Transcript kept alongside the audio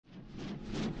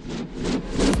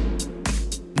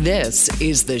This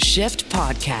is the Shift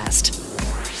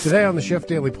Podcast. Today on the Shift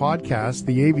Daily Podcast,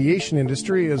 the aviation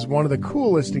industry is one of the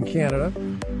coolest in Canada,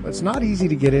 but it's not easy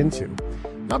to get into.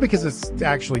 Not because it's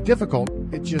actually difficult,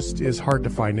 it just is hard to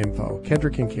find info.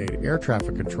 Kendra Kincaid, air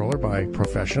traffic controller by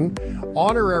profession,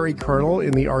 honorary colonel in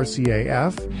the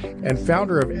RCAF, and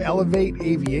founder of Elevate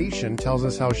Aviation, tells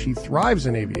us how she thrives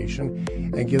in aviation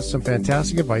and gives some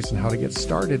fantastic advice on how to get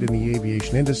started in the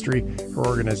aviation industry. Her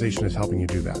organization is helping you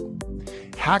do that.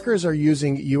 Hackers are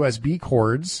using USB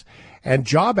cords and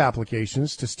job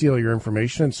applications to steal your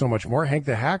information and so much more. Hank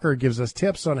the Hacker gives us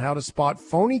tips on how to spot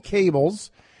phony cables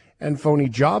and phony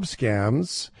job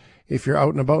scams if you're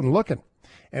out and about and looking.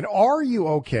 And are you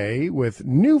okay with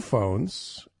new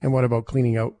phones? And what about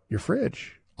cleaning out your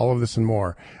fridge? All of this and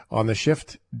more on the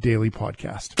Shift Daily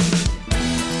Podcast.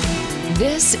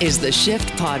 This is the Shift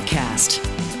Podcast.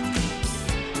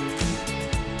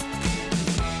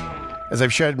 As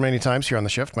I've shared many times here on the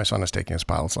Shift, my son is taking his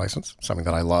pilot's license, something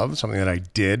that I love, something that I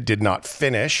did not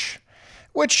finish,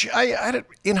 which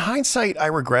in hindsight, I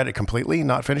regret it completely,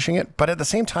 not finishing it. But at the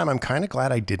same time, I'm kind of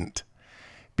glad I didn't,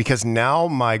 because now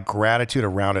my gratitude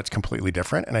around it's completely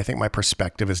different. And I think my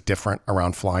perspective is different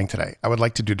around flying today. I would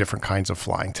like to do different kinds of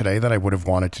flying today than I would have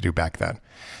wanted to do back then.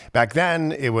 Back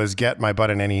then, it was get my butt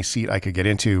in any seat I could get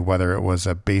into, whether it was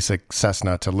a basic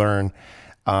Cessna to learn,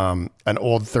 an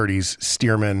old 30s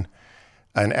Stearman,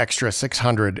 an extra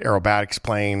 600 aerobatics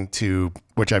plane, to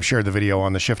which I've shared the video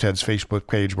on the Shift Heads Facebook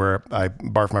page where I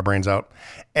barf my brains out.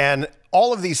 And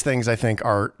all of these things I think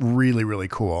are really, really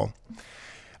cool.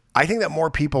 I think that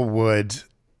more people would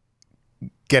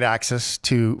get access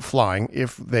to flying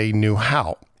if they knew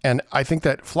how. And I think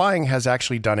that flying has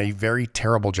actually done a very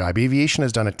terrible job. Aviation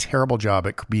has done a terrible job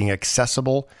at being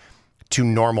accessible to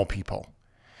normal people.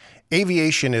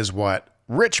 Aviation is what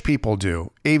rich people do.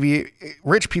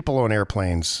 Rich people own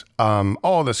airplanes.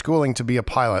 The schooling to be a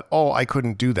pilot. Oh, I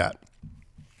couldn't do that.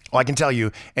 Well, I can tell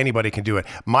you, anybody can do it.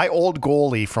 My old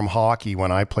goalie from hockey,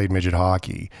 when I played midget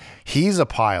hockey, he's a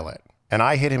pilot. And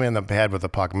I hit him in the head with a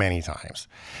puck many times.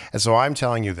 And so I'm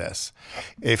telling you this.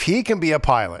 If he can be a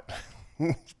pilot,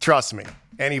 trust me,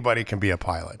 anybody can be a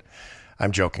pilot.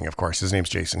 I'm joking, of course. His name's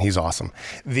Jason. He's awesome.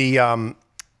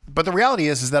 But the reality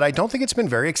is that I don't think it's been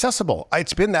very accessible.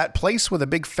 It's been that place with a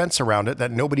big fence around it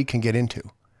that nobody can get into.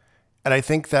 And I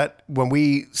think that when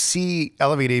we see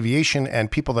Elevate Aviation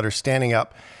and people that are standing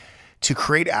up to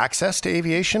create access to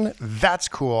aviation, that's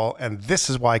cool. And this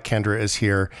is why Kendra is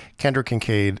here. Kendra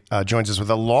Kincaid joins us with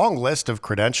a long list of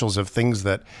credentials of things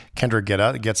that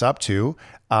Kendra gets up to.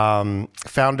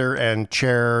 Founder and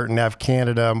chair, Nav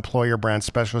Canada, employer brand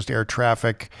specialist, air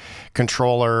traffic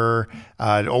controller,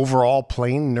 overall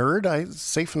plane nerd.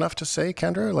 Safe enough to say,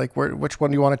 Kendra? Which one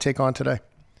do you want to take on today?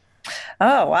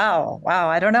 Oh, wow.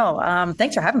 I don't know.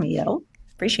 Thanks for having me, Yo.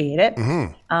 Appreciate it.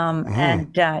 And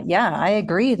I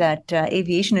agree that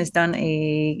aviation has done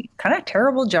a kind of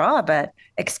terrible job at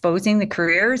exposing the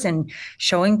careers and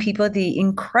showing people the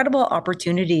incredible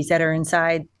opportunities that are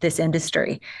inside this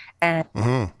industry. And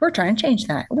we're trying to change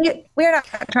that. We're not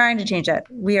trying to change that.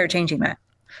 We are changing that.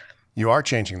 You are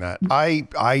changing that. I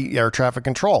air traffic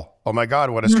control. Oh my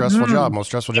God, what a stressful job. Most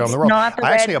stressful job in the world. Not the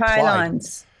I actually red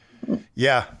pylons.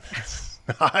 Yeah.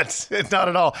 Not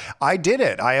at all. I did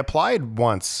it. I applied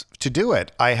once to do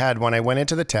it. When I went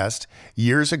into the test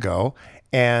years ago,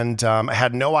 and I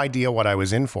had no idea what I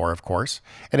was in for, of course.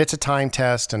 And it's a time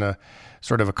test and a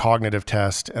sort of a cognitive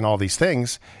test and all these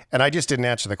things. And I just didn't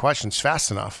answer the questions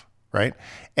fast enough. Right.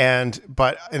 And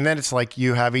then it's like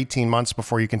you have 18 months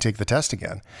before you can take the test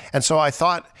again. And so I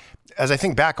thought, as I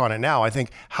think back on it now, I think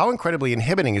how incredibly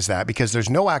inhibiting is that? Because there's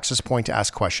no access point to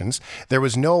ask questions. There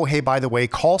was no, hey, by the way,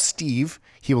 call Steve.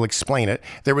 He will explain it.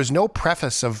 There was no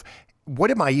preface of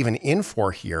what am I even in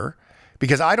for here?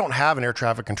 Because I don't have an air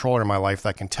traffic controller in my life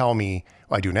that can tell me,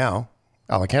 well, I do now,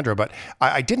 Alejandra, but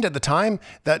I didn't at the time,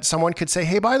 that someone could say,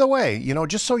 hey, by the way,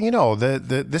 just so you know,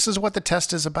 this is what the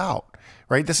test is about,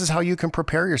 right? This is how you can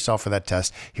prepare yourself for that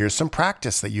test. Here's some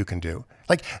practice that you can do.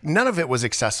 None of it was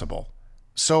accessible.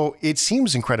 So it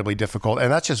seems incredibly difficult.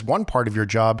 And that's just one part of your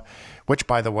job, which,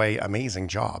 by the way, amazing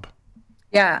job.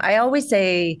 Yeah, I always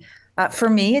say, for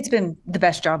me, it's been the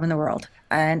best job in the world.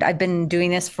 And I've been doing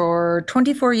this for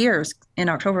 24 years. In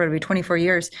October, it'll be 24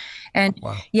 years. And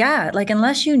wow.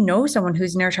 Unless you know someone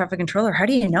who's an air traffic controller, how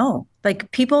do you know?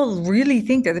 People really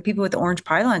think they're the people with the orange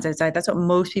pylons outside. That's what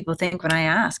most people think when I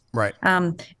ask. Right.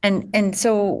 And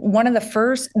so one of the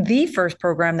first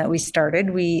program that we started,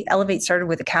 Elevate started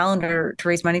with a calendar to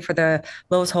raise money for the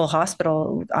Lowe's Hole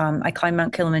Hospital. I climbed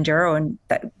Mount Kilimanjaro, and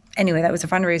that anyway, that was a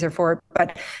fundraiser for it.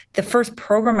 But the first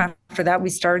program after that we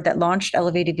started that launched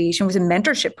Elevate Aviation was a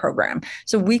mentorship program.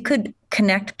 So we could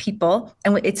connect people,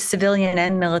 and it's civilian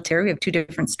and military. We have two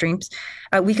different streams.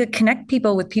 We could connect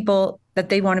people with people that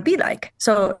they want to be like.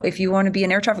 So if you want to be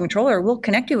an air traffic controller, we'll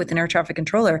connect you with an air traffic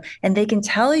controller, and they can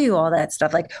tell you all that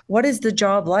stuff. Like, what is the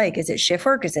job like? Is it shift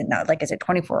work? Is it not? Like, is it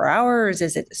 24 hours?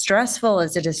 Is it stressful?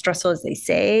 Is it as stressful as they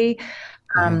say?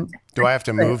 Do I have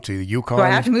to move to the Yukon? Do I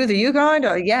have to move to the Yukon?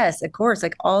 Oh, yes, of course.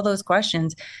 Like all those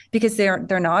questions, because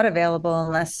they're not available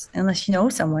unless you know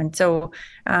someone. So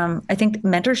I think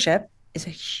mentorship is a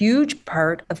huge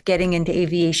part of getting into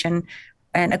aviation,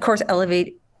 and of course,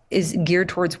 Elevate is geared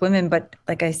towards women. But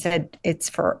like I said, it's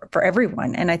for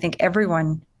everyone, and I think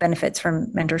everyone benefits from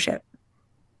mentorship.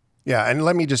 Yeah, and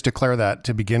let me just declare that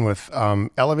to begin with.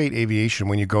 Elevate Aviation,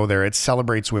 when you go there, it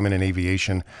celebrates women in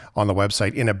aviation on the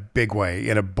website in a big way,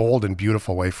 in a bold and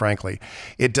beautiful way, frankly.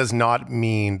 It does not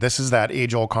mean, this is that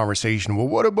age-old conversation, well,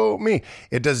 what about me?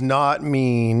 It does not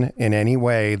mean in any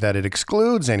way that it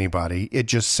excludes anybody. It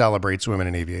just celebrates women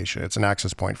in aviation. It's an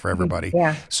access point for everybody.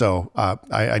 Yeah. So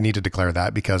I need to declare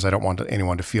that because I don't want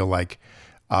anyone to feel like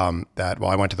that, well,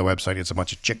 I went to the website, it's a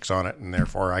bunch of chicks on it, and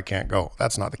therefore I can't go.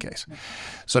 That's not the case.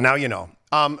 So now you know.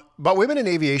 But women in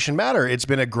aviation matter. It's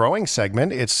been a growing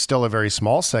segment. It's still a very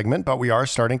small segment, but we are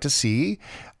starting to see.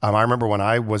 I remember when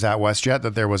I was at WestJet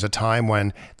that there was a time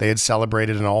when they had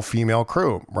celebrated an all-female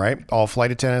crew, right? All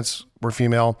flight attendants were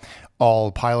female.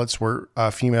 All pilots were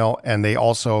female. And they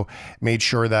also made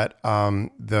sure that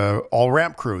the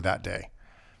all-ramp crew that day.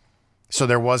 So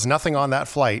there was nothing on that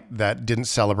flight that didn't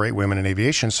celebrate women in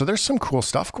aviation. So there's some cool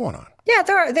stuff going on. Yeah,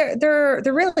 there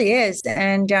really is.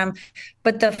 And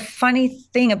but the funny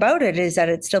thing about it is that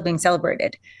it's still being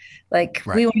celebrated. Like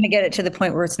we want to get it to the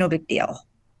point where it's no big deal.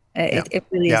 It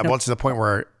really is. Yeah, well, it's to the point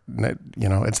where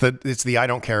it's the I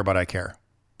don't care, but I care.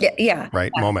 Yeah.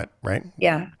 Right. Yeah. Moment. Right.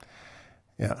 Yeah.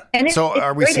 Yeah. And so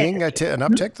are we seeing an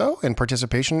uptick though in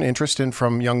participation, interest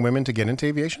from young women to get into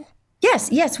aviation?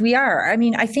 Yes, we are. I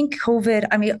mean, I think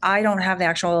COVID, I don't have the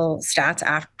actual stats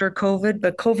after COVID,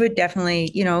 but COVID definitely,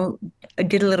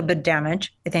 did a little bit of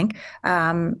damage, I think.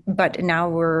 But now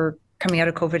we're coming out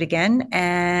of COVID again,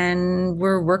 and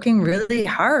we're working really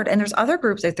hard. And there's other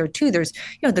groups out there too. There's,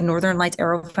 the Northern Lights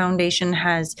Aero Foundation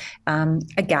has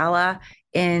a gala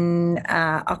in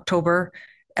October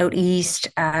out east.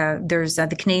 There's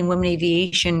the Canadian Women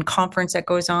Aviation Conference that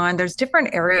goes on. There's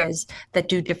different areas that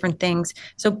do different things.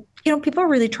 So, people are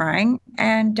really trying.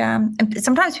 And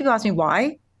sometimes people ask me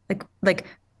why. Like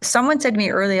someone said to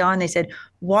me early on, they said,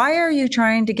 why are you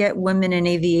trying to get women in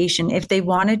aviation? If they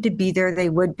wanted to be there, they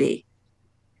would be.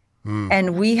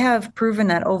 And we have proven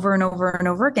that over and over and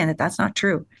over again, that that's not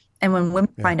true. And when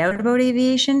women find out about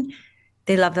aviation,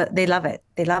 they love it. They love it.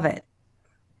 They love it.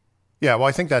 Yeah, well,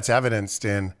 I think that's evidenced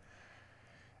in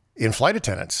flight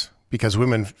attendants because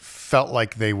women felt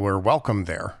like they were welcome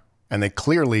there. And they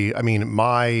clearly,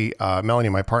 my Melanie,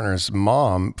 my partner's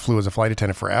mom, flew as a flight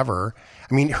attendant forever.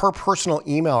 Her personal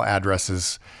email address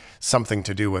is something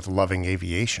to do with loving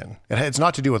aviation. It's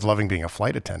not to do with loving being a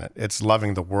flight attendant. It's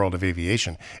loving the world of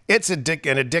aviation. It's an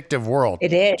addictive world.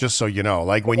 It is. Just so you know,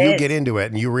 like when you get into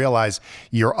it and you realize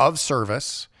you're of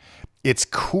service, it's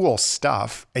cool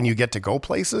stuff, and you get to go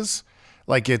places.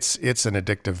 Like it's an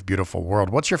addictive, beautiful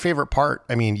world. What's your favorite part?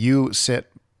 You sit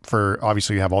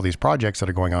obviously you have all these projects that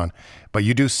are going on, but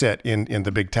you do sit in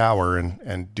the big tower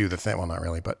and do the thing. Well, not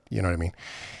really, but you know what I mean?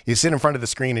 You sit in front of the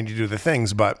screen and you do the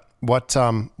things, but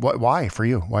why for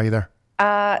you? Why are you there?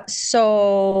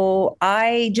 So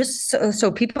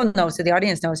people know, so the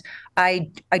audience knows,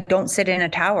 I don't sit in a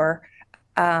tower,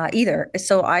 either.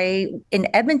 So in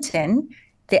Edmonton,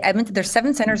 there's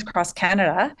 7 centers across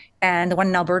Canada, and the one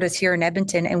in Alberta is here in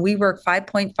Edmonton. And we work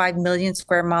 5.5 million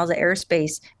square miles of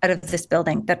airspace out of this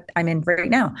building that I'm in right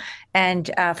now. And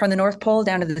from the North Pole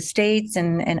down to the States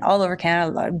and all over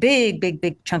Canada, a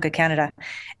big chunk of Canada.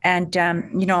 And,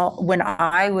 when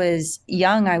I was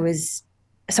young,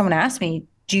 someone asked me,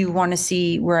 do you want to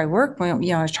see where I work? Well,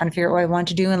 I was trying to figure out what I wanted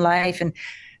to do in life. And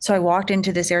so I walked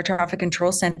into this air traffic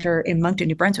control center in Moncton,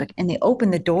 New Brunswick, and they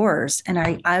opened the doors.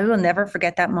 And I will never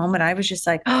forget that moment. I was just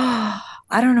like, oh,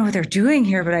 I don't know what they're doing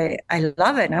here, but I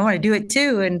love it. And I want to do it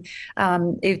too. And I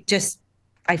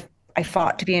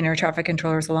fought to be an air traffic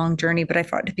controller. It was a long journey, but I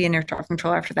fought to be an air traffic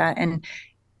controller after that. And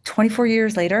 24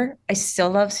 years later, I still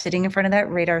love sitting in front of that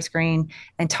radar screen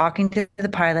and talking to the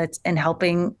pilots and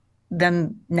helping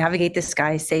them navigate the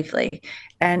sky safely.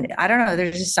 And I don't know,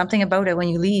 there's just something about it when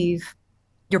you leave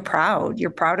you're proud. You're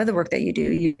proud of the work that you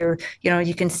do.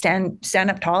 You can stand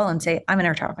up tall and say, I'm an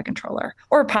air traffic controller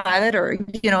or a pilot or,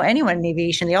 anyone in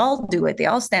aviation. They all do it. They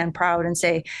all stand proud and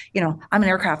say, I'm an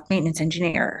aircraft maintenance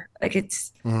engineer. Like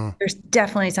there's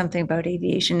definitely something about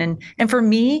aviation. And for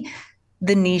me,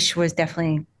 the niche was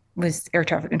air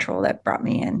traffic control that brought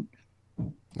me in.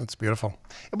 That's beautiful.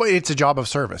 But it's a job of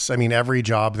service. I mean, every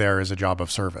job there is a job of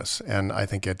service. And I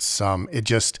think it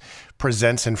just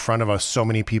presents in front of us so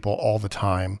many people all the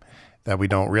time that we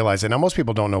don't realize it. Now, most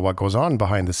people don't know what goes on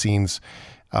behind the scenes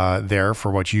there for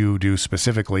what you do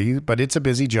specifically, but it's a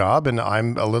busy job. And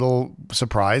I'm a little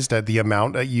surprised at the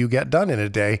amount that you get done in a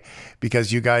day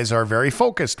because you guys are very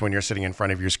focused when you're sitting in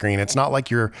front of your screen. It's not like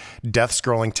you're death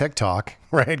scrolling TikTok,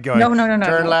 right? Going, no.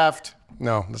 Turn left.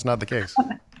 No, that's not the case.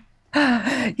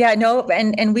 Yeah, no,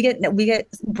 and we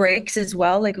get breaks as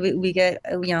well. Like we get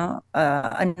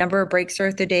a number of breaks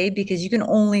throughout the day because you can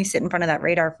only sit in front of that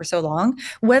radar for so long.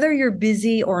 Whether you're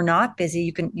busy or not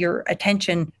busy, your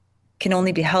attention can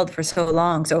only be held for so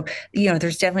long. So,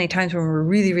 there's definitely times when we're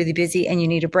really, really busy and you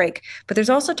need a break. But there's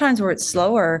also times where it's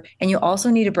slower and you also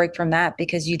need a break from that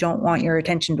because you don't want your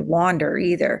attention to wander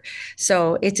either.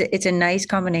 So it's a nice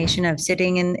combination of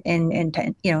sitting and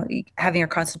having your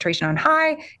concentration on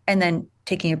high and then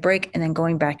taking a break and then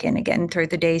going back in again throughout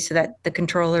the day so that the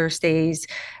controller stays,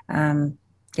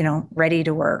 ready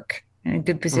to work in a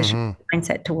good position,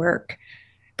 mindset to work.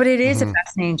 But it is a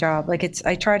fascinating job. Like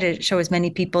I try to show as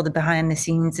many people the behind the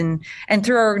scenes and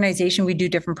through our organization, we do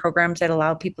different programs that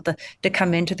allow people to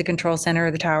come into the control center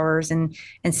of the towers and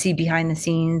see behind the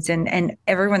scenes. And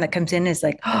everyone that comes in is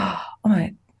like, oh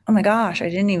my gosh, I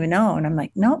didn't even know. And I'm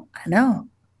like, no, I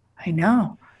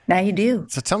know. Now you do.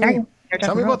 So tell me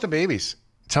about the babies.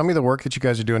 Tell me the work that you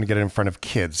guys are doing to get it in front of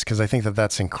kids, because I think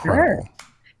that's incredible. Sure.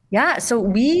 Yeah. So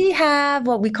we have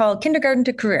what we call kindergarten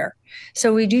to career.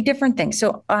 So we do different things.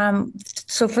 So,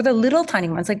 so for the little tiny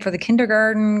ones, like for the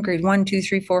kindergarten, grade 1, 2,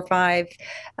 3, 4, 5,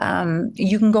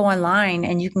 you can go online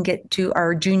and you can get to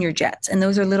our junior jets. And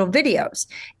those are little videos.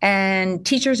 And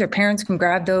teachers or parents can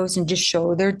grab those and just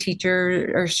show their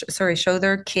show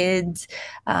their kids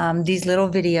these little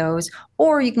videos.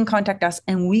 Or you can contact us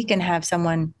and we can have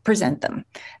someone present them,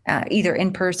 either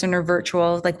in person or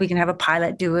virtual. Like we can have a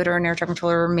pilot do it or an air traffic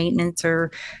controller or maintenance or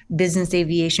business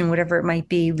aviation, whatever it might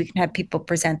be. We can have people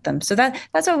present them. So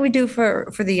that's what we do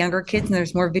for the younger kids. And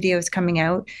there's more videos coming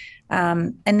out.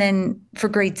 And then for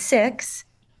grade 6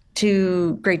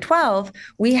 to grade 12,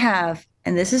 we have,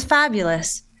 and this is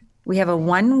fabulous, we have a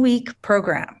 1-week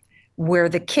program where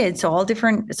the kids,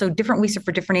 different weeks are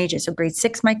for different ages. So grade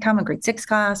 6 might come, a grade 6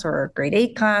 class or a grade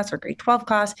 8 class or grade 12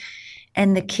 class.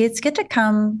 And the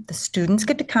students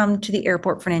get to come to the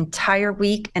airport for an entire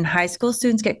week, and high school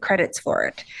students get credits for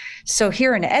it. So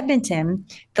here in Edmonton,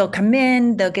 they'll come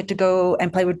in, they'll get to go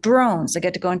and play with drones. They'll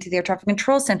get to go into the air traffic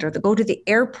control center. They'll go to the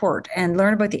airport and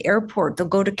learn about the airport. They'll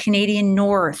go to Canadian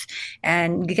North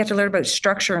and you get to learn about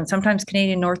structure. And sometimes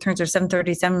Canadian North turns their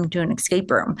 737 into an escape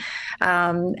room.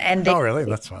 Oh, really?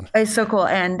 That's fun. It's so cool.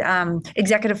 And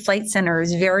Executive Flight Center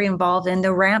is very involved in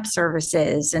the ramp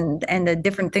services and the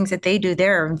different things that they do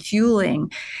there and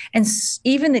fueling. And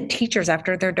even the teachers,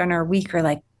 after they're done our week, are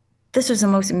like, this was the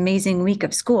most amazing week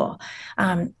of school.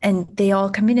 And they all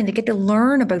come in and they get to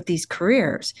learn about these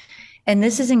careers. And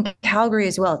this is in Calgary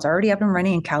as well. It's already up and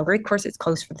running in Calgary. Of course, it's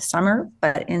closed for the summer,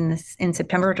 but in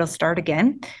September, it'll start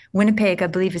again. Winnipeg, I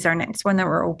believe, is our next one that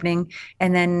we're opening.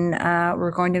 And then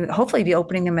we're going to hopefully be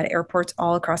opening them at airports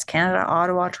all across Canada,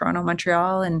 Ottawa, Toronto,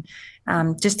 Montreal, and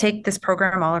just take this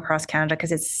program all across Canada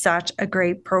because it's such a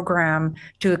great program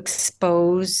to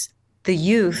expose the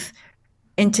youth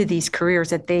into these careers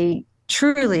that they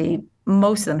truly,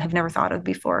 most of them have never thought of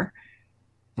before.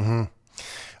 Mm-hmm.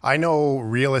 I know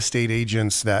real estate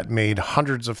agents that made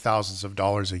hundreds of thousands of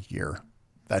dollars a year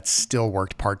that still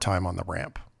worked part-time on the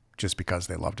ramp just because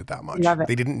they loved it that much.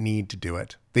 They didn't need to do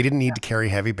it. They didn't need to carry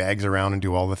heavy bags around and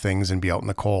do all the things and be out in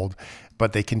the cold,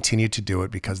 but they continued to do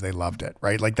it because they loved it,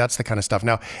 right? Like that's the kind of stuff.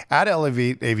 Now, at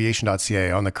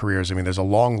elevateaviation.ca on the careers, I mean, there's a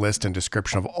long list and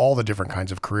description of all the different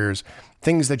kinds of careers,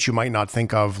 things that you might not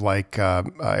think of, like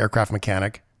aircraft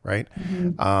mechanic, right?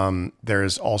 Mm-hmm.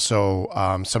 There's also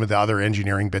some of the other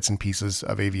engineering bits and pieces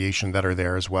of aviation that are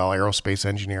there as well, aerospace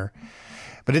engineer.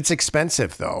 But it's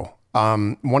expensive though.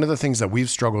 One of the things that we've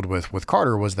struggled with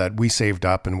Carter was that we saved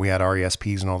up and we had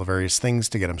RESPs and all the various things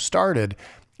to get them started.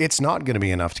 It's not going to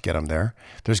be enough to get them there.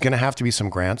 There's going to have to be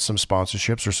some grants, some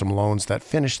sponsorships, or some loans that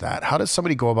finish that. How does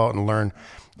somebody go about and learn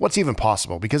what's even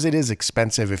possible? Because it is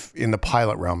expensive if in the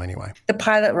pilot realm anyway. The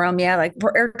pilot realm, yeah, like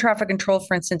for air traffic control,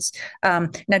 for instance,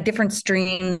 now different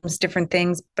streams, different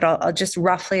things, but I'll just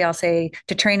roughly, I'll say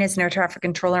to train as an air traffic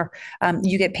controller,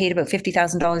 you get paid about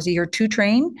 $50,000 a year to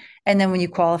train. And then when you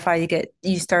qualify,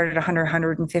 you start at 100,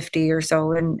 150 or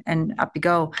so and up you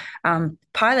go.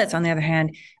 Pilots, on the other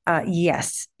hand,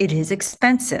 yes, it is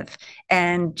expensive.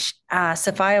 And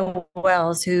Sophia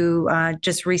Wells, who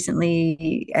just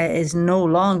recently is no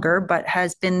longer, but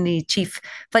has been the chief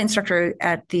flight instructor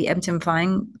at the Edmonton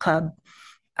Flying Club,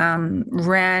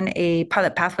 ran a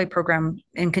pilot pathway program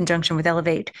in conjunction with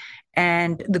Elevate.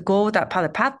 And the goal with that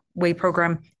pilot pathway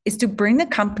program is to bring the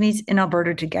companies in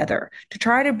Alberta together, to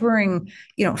try to bring,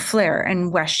 Flair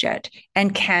and WestJet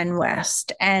and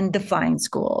CanWest and the flying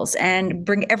schools, and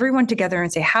bring everyone together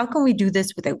and say, how can we do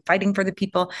this without fighting for the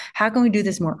people? How can we do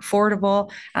this more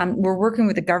affordable? We're working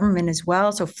with the government as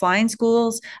well. So flying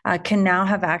schools can now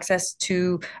have access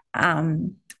to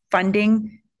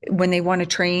funding when they want to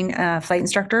train a flight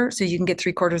instructor. So you can get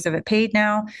 3/4 of it paid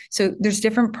now. So there's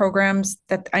different programs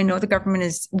that I know the government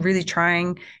is really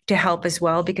trying to help as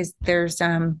well, because there's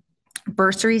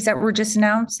bursaries that were just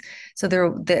announced. So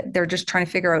they're just trying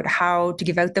to figure out how to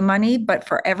give out the money. But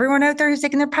for everyone out there who's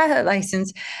taking their pilot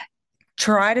license,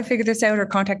 try to figure this out or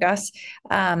contact us.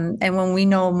 And when we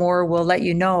know more, we'll let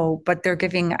you know. But they're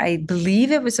giving, I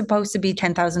believe it was supposed to be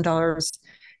 $10,000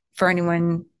 for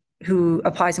anyone who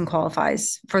applies and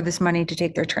qualifies for this money to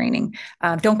take their training.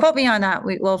 Don't quote me on that.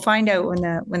 We'll find out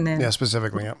when the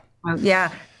specifically. Yeah.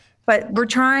 Yeah. But we're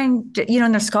trying to,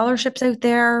 and there's scholarships out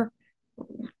there.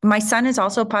 My son is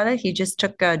also a pilot. He just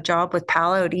took a job with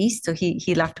PAL out east. So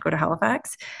he left to go to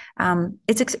Halifax.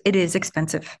 It is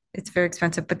expensive. It's very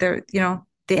expensive, but the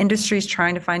industry is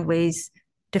trying to find ways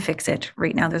to fix it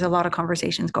right now. There's a lot of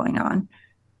conversations going on.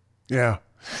 Yeah.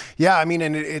 Yeah, I mean,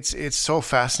 and it's so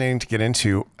fascinating to get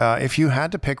into. If you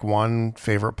had to pick one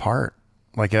favorite part,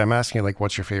 like I'm asking you, like,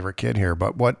 what's your favorite kid here?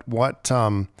 But what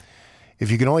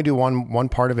if you could only do one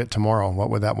part of it tomorrow,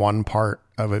 what would that one part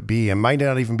of it be? It might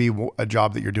not even be a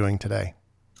job that you're doing today.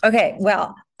 Okay,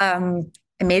 well, I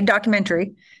made a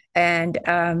documentary, and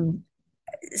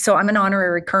so I'm an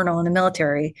honorary colonel in the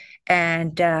military,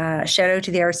 and shout out to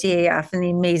the RCAF and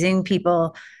the amazing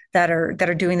people that are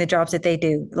doing the jobs that they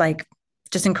do, like.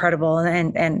 Just incredible.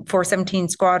 And 417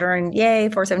 Squadron, yay,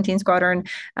 417 Squadron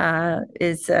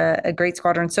is a great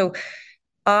squadron. So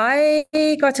I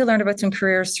got to learn about some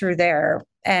careers through there.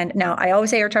 And now I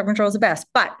always say air traffic control is the best,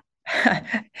 but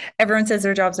everyone says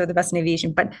their jobs are the best in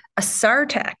aviation. But a SAR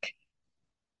tech,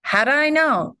 had I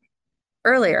known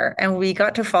earlier, and we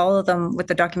got to follow them with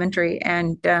the documentary,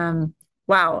 and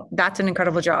wow, that's an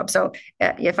incredible job. So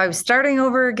if I was starting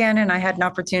over again and I had an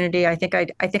opportunity, I think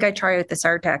I'd try out the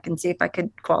SAR tech and see if I could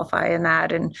qualify in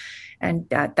that. And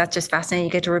that's just fascinating.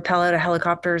 You get to rappel out of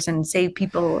helicopters and save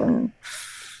people. And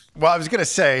well, I was going to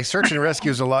say search and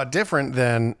rescue is a lot different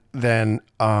than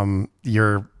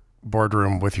your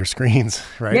boardroom with your screens,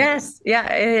 right? Yes.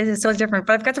 Yeah, it is so different,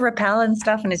 but I've got to rappel and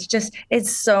stuff, and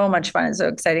it's so much fun. It's so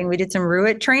exciting. We did some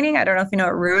RUIT training. I don't know if you know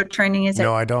what RUIT training is.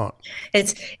 No, I don't.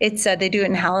 It's they do it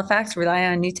in Halifax, rely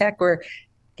on New Tech, where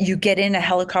you get in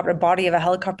a body of a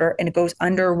helicopter, and it goes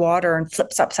underwater and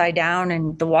flips upside down,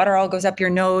 and the water all goes up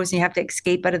your nose, and you have to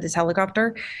escape out of this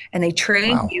helicopter, and they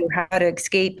train you how to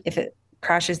escape if it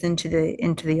crashes into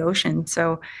the ocean.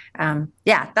 So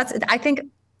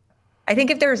I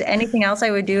think if there was anything else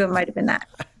I would do, it might have been that.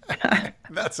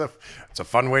 It's a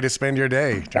fun way to spend your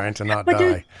day, trying to not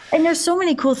die. And there's so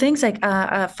many cool things. Like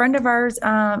a friend of ours,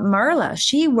 Marla,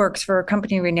 she works for a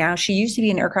company right now. She used to be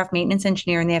an aircraft maintenance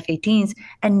engineer in the F-18s,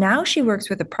 and now she works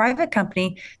with a private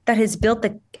company that has built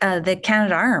the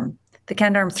Canadarm, the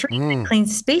Canadarm3, that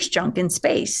cleans space junk in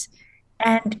space.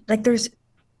 And like, there's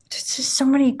just so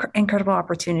many incredible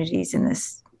opportunities in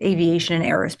this aviation and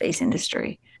aerospace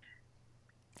industry.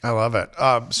 I love it.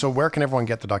 So where can everyone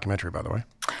get the documentary, by the way?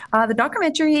 The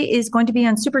documentary is going to be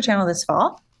on Super Channel this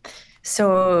fall.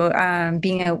 So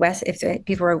being out west, if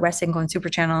people are out west, they can go on Super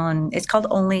Channel, and it's called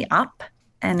Only Up,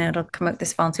 and it'll come out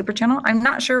this fall on Super Channel. I'm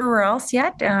not sure where else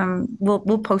yet.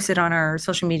 We'll post it on our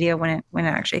social media when it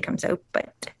actually comes out.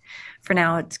 But for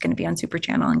now, it's going to be on Super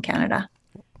Channel in Canada.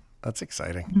 That's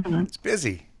exciting. Mm-hmm. It's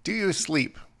busy. Do you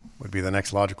sleep? Would be the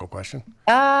next logical question.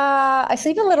 I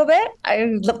sleep a little bit. I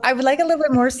would like a little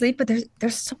bit more sleep, but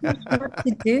there's so much work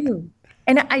to do.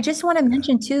 And I just want to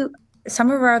mention too, some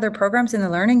of our other programs in the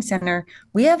Learning Center,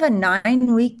 we have a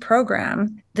 9-week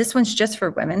program. This one's just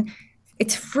for women.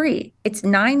 It's free. It's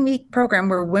 9-week program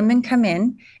where women come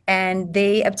in and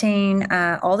they obtain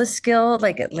all the skill,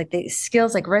 like the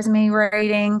skills like resume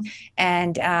writing,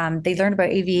 and they learn about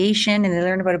aviation and they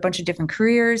learn about a bunch of different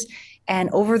careers.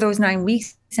 And over those 9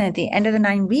 weeks, and at the end of the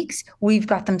 9 weeks, we've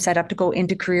got them set up to go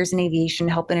into careers in aviation,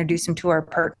 help introduce them to our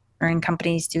partnering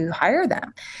companies to hire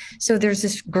them. So there's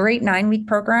this great 9-week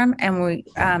program, and we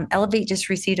Elevate just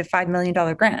received a $5 million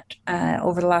grant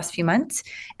over the last few months,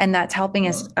 and that's helping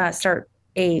us start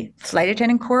a flight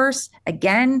attendant course.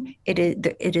 Again,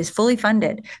 it is fully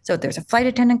funded. So there's a flight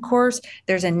attendant course.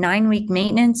 There's a 9-week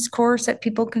maintenance course that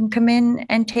people can come in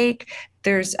and take.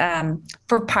 There's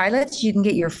for pilots, you can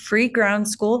get your free ground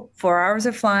school, 4 hours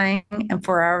of flying and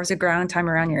 4 hours of ground time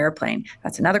around your airplane.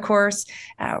 That's another course.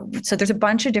 So there's a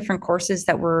bunch of different courses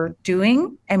that we're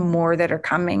doing and more that are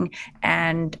coming.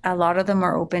 And a lot of them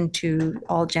are open to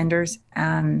all genders.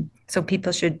 So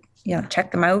people should,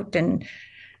 check them out and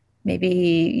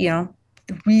maybe,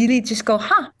 really just go,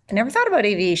 I never thought about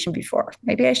aviation before.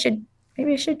 Maybe I should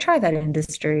try that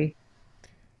industry.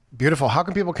 Beautiful. How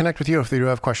can people connect with you if they do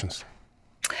have questions?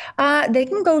 They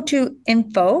can go to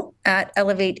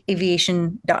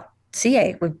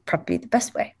info@elevateaviation.ca would probably be the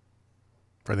best way.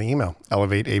 For the email,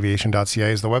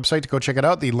 elevateaviation.ca is the website to go check it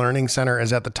out. The Learning Center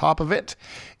is at the top of it.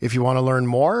 If you want to learn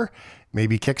more,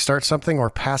 maybe kickstart something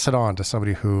or pass it on to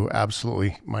somebody who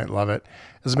absolutely might love it.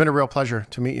 It's been a real pleasure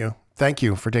to meet you. Thank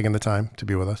you for taking the time to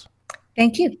be with us.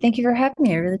 Thank you. Thank you for having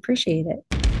me. I really appreciate it.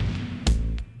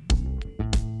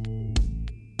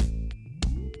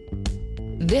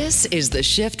 This is the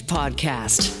Shift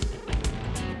Podcast.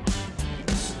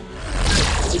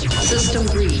 System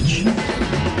breach.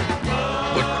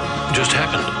 What just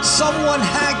happened? Someone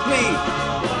hacked me!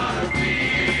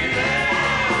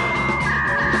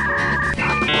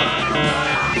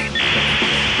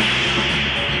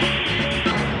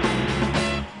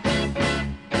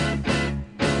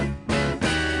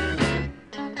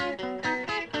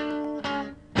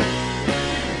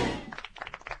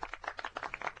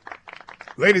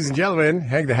 Ladies and gentlemen,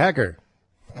 Hank the Hacker.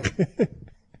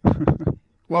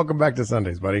 Welcome back to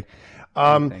Sundays, buddy.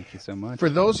 Thank you so much. For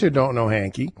those who don't know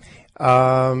Hanky,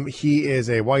 he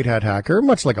is a white hat hacker,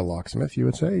 much like a locksmith, you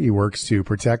would say. He works to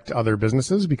protect other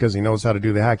businesses because he knows how to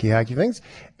do the hacky things.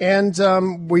 And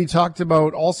we talked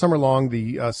about all summer long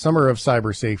the summer of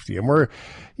cyber safety, and we're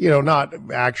not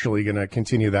actually going to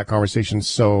continue that conversation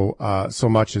so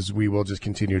much as we will just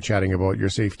continue chatting about your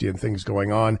safety and things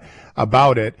going on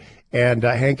about it. And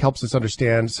Hank helps us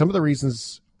understand some of the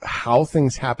reasons how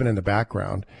things happen in the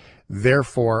background,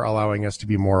 therefore allowing us to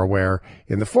be more aware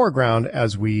in the foreground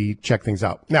as we check things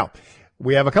out. Now,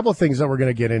 we have a couple of things that we're going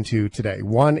to get into today.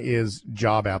 One is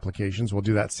job applications. We'll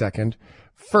do that second.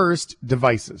 First,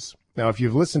 devices. Now, if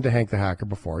you've listened to Hank the Hacker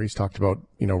before, he's talked about,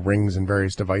 rings and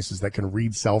various devices that can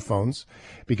read cell phones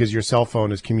because your cell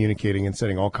phone is communicating and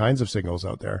sending all kinds of signals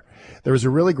out there. There was a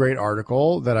really great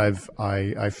article that I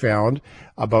found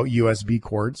about USB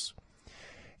cords.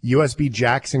 USB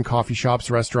jacks in coffee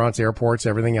shops, restaurants, airports,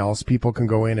 everything else. People can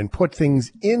go in and put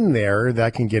things in there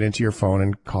that can get into your phone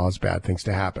and cause bad things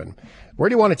to happen. Where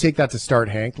do you want to take that to start,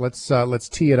 Hank? Let's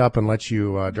tee it up and let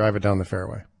you drive it down the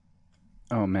fairway.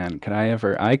 Oh man,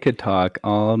 I could talk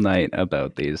all night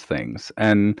about these things.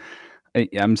 And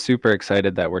I'm super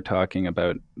excited that we're talking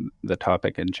about the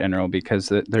topic in general because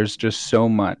there's just so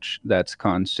much that's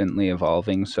constantly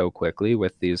evolving so quickly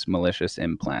with these malicious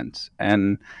implants.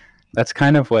 And that's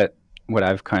kind of what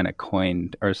I've kind of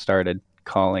coined or started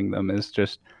calling them is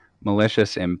just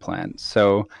malicious implants.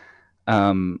 So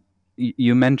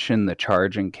you mentioned the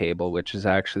charging cable, which is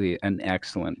actually an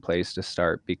excellent place to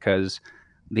start because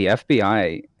the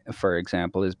FBI, for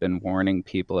example, has been warning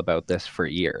people about this for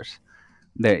years.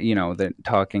 They're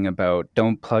talking about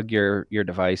don't plug your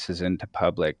devices into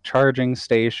public charging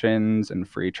stations and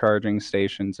free charging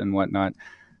stations and whatnot.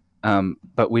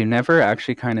 But we've never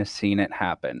actually kind of seen it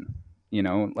happen.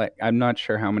 I'm not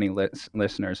sure how many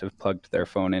listeners have plugged their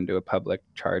phone into a public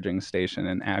charging station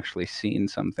and actually seen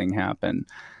something happen.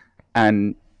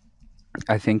 And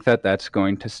I think that that's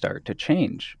going to start to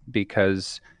change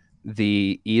because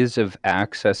the ease of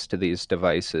access to these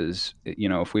devices,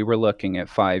 if we were looking at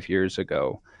 5 years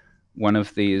ago, one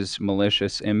of these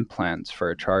malicious implants for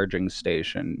a charging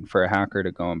station, for a hacker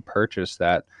to go and purchase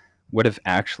that would have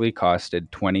actually costed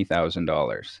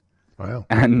 $20,000. Wow.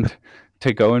 And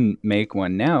to go and make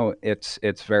one now, it's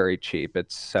very cheap.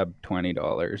 It's sub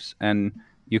 $20. And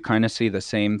you kind of see the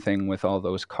same thing with all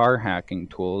those car hacking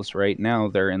tools. Right now,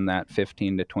 they're in that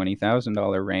 $15,000 to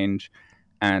 $20,000 range.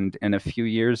 And in a few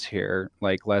years here,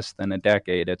 like less than a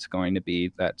decade, it's going to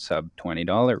be that sub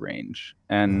 $20 range.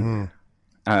 And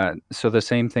So the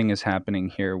same thing is happening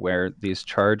here where these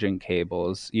charging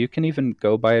cables, you can even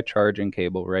go buy a charging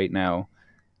cable right now.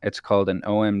 It's called an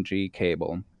OMG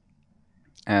cable.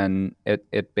 And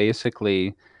it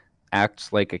basically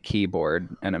acts like a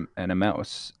keyboard and a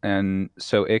mouse. And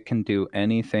so it can do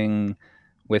anything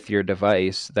with your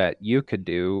device that you could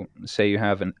do. Say you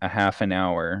have a half an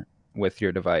hour with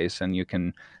your device and you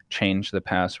can change the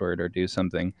password or do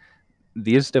something.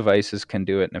 These devices can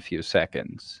do it in a few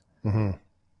seconds. Mm-hmm.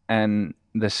 And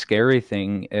the scary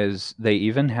thing is they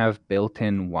even have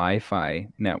built-in Wi-Fi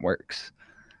networks.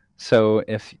 So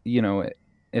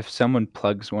if someone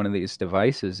plugs one of these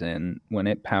devices in, when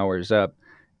it powers up,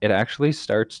 it actually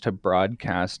starts to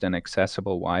broadcast an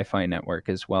accessible Wi-Fi network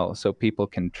as well. So people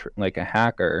can, like a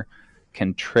hacker,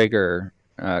 can trigger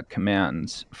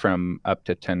commands from up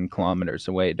to 10 kilometers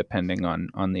away, depending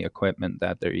on the equipment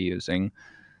that they're using.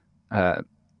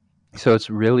 So it's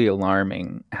really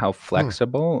alarming how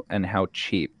flexible and how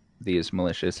cheap these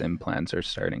malicious implants are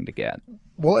starting to get.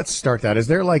 Well, let's start that. Is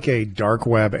there like a dark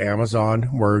web Amazon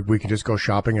where we can just go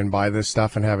shopping and buy this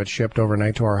stuff and have it shipped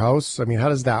overnight to our house? I mean, how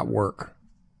does that work?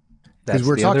 Because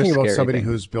we're talking about somebody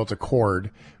who's built a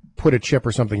cord, put a chip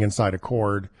or something inside a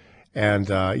cord, and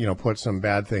put some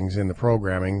bad things in the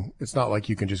programming. It's not like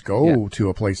you can just go to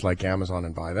a place like Amazon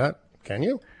and buy that, can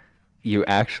you? You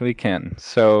actually can.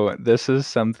 So this is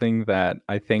something that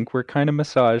I think we're kind of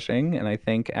massaging, and I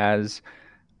think as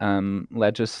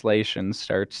legislation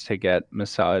starts to get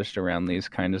massaged around these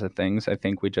kinds of things, I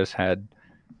think we just had,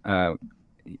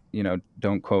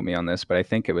 don't quote me on this, but I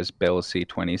think it was Bill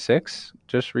C-26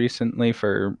 just recently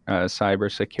for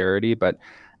cybersecurity. But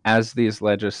as these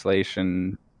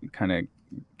legislation kind of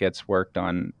gets worked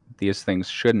on, these things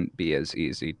shouldn't be as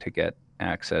easy to get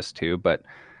access to. But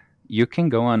you can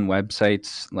go on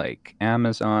websites like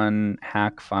Amazon,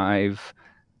 Hack5.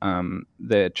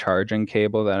 The charging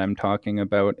cable that I'm talking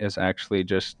about is actually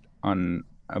just on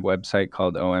a website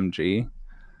called OMG,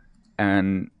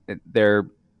 and they're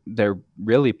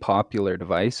really popular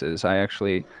devices.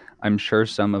 I'm sure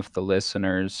some of the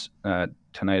listeners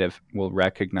tonight will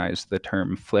recognize the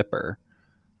term flipper.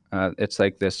 It's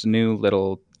like this new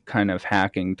little kind of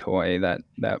hacking toy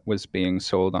that was being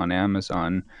sold on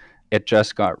Amazon. It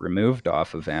just got removed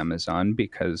off of Amazon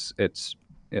because it's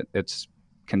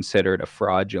considered a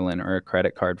fraudulent or a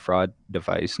credit card fraud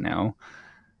device now.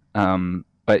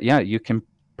 But yeah, you can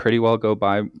pretty well go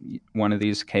buy one of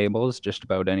these cables just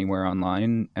about anywhere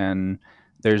online. And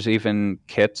there's even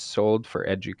kits sold for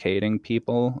educating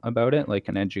people about it, like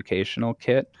an educational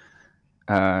kit.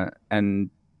 And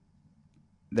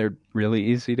they're really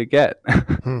easy to get.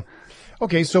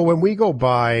 Okay, so when we go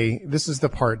buy, this is the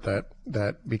part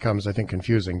that becomes, I think,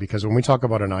 confusing, because when we talk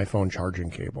about an iPhone charging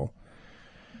cable,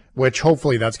 which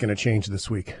hopefully that's going to change this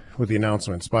week with the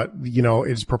announcements, but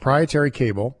it's proprietary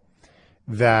cable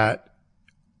that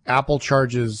Apple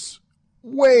charges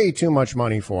way too much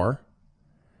money for.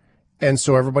 And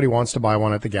so everybody wants to buy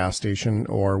one at the gas station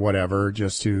or whatever,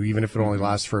 just to, even if it only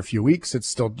lasts for a few weeks, it's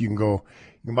still, you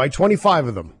can buy 25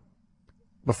 of them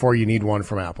before you need one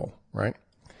from Apple, right?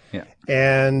 Yeah.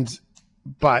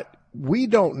 But we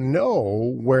don't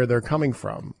know where they're coming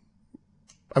from.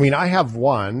 I mean, I have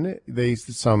one. They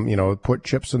put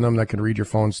chips in them that can read your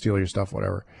phone, steal your stuff,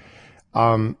 whatever.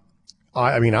 I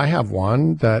have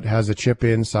one that has a chip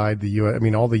inside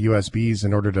all the USBs,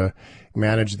 in order to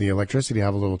manage the electricity,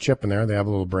 have a little chip in there. They have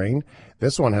a little brain.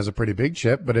 This one has a pretty big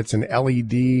chip, but it's an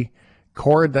LED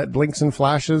cord that blinks and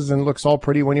flashes and looks all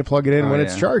pretty when you plug it in when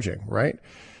it's charging, right?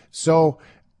 So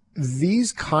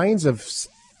these kinds of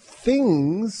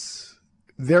things,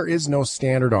 there is no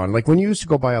standard on. Like when you used to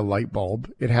go buy a light bulb,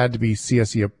 it had to be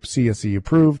CSE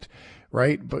approved,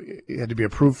 right? But it had to be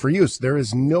approved for use. There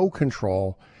is no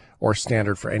control or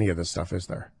standard for any of this stuff, is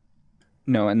there?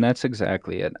 No, and that's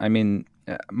exactly it. I mean,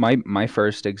 my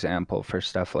first example for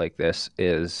stuff like this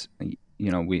is,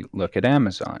 we look at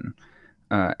Amazon.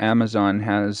 Amazon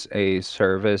has a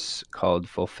service called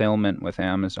Fulfillment with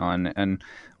Amazon, and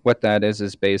what that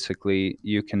is basically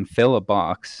you can fill a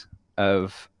box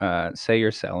of, say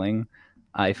you're selling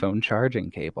iPhone charging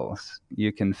cables.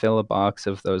 You can fill a box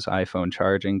of those iPhone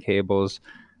charging cables,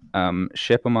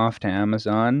 ship them off to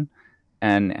Amazon,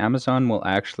 and Amazon will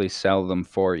actually sell them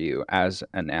for you as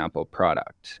an Apple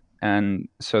product. And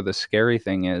so the scary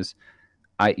thing is,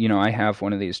 I have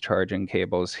one of these charging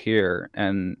cables here,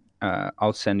 and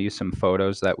I'll send you some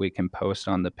photos that we can post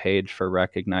on the page for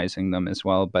recognizing them as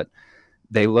well. But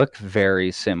they look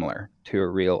very similar to a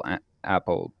real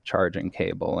Apple charging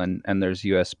cable, and there's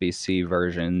USB-C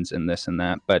versions and this and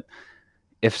that. But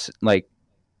if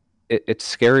it's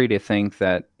scary to think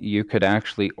that you could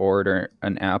actually order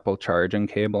an Apple charging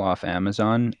cable off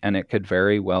Amazon, and it could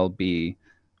very well be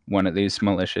one of these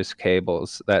malicious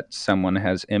cables that someone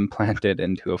has implanted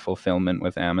into a fulfillment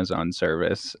with Amazon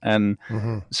service. And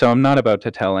so I'm not about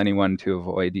to tell anyone to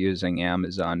avoid using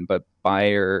Amazon, but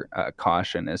buyer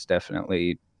caution is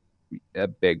definitely a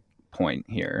big point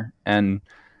here. And,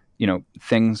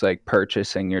 things like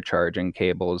purchasing your charging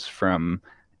cables from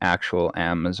actual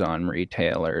Amazon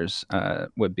retailers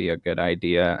would be a good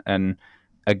idea. And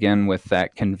again, with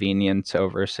that convenience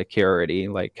over security,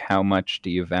 like how much do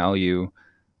you value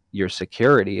your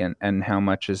security, and how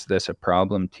much is this a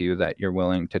problem to you that you're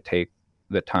willing to take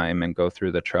the time and go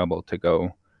through the trouble to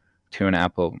go to an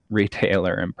Apple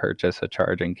retailer and purchase a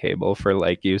charging cable for,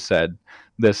 like you said,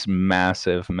 this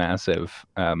massive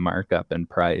markup in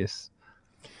price.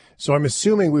 So I'm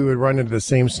assuming we would run into the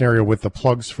same scenario with the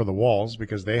plugs for the walls,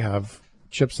 because they have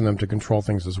chips in them to control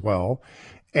things as well.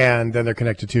 And then they're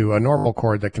connected to a normal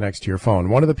cord that connects to your phone.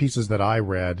 One of the pieces that I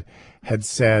read had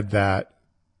said that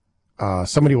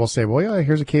somebody will say, well, yeah,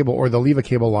 here's a cable, or they'll leave a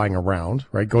cable lying around,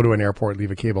 right? Go to an airport,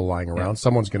 leave a cable lying around. Yeah.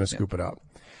 Someone's going to scoop it up.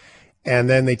 And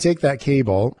then they take that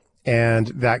cable, and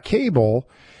that cable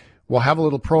will have a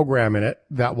little program in it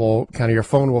that will your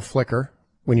phone will flicker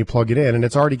when you plug it in, and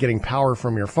it's already getting power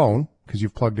from your phone because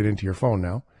you've plugged it into your phone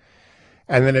now.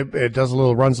 And then it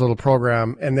runs a little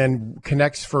program, and then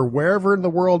connects for wherever in the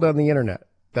world on the internet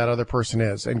that other person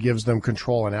is, and gives them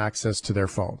control and access to their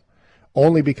phone,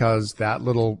 only because that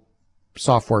little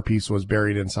software piece was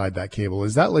buried inside that cable.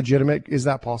 Is that legitimate? Is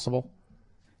that possible?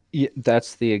 Yeah,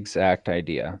 that's the exact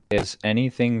idea. Is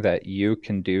anything that you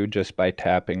can do just by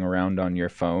tapping around on your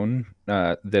phone,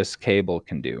 this cable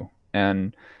can do.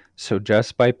 And so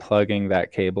just by plugging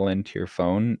that cable into your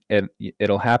phone,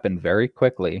 it'll happen very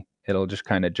quickly. It'll just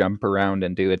kind of jump around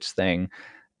and do its thing.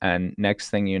 And next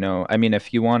thing you know, I mean,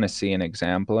 if you want to see an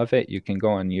example of it, you can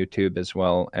go on YouTube as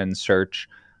well and search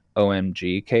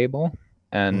OMG cable.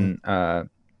 And but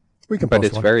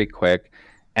it's very quick.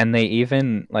 And they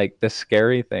even, like, the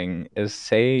scary thing is,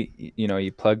 say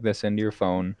you plug this into your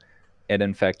phone, it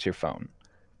infects your phone.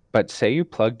 But say you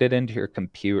plugged it into your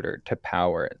computer to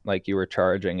power it, like you were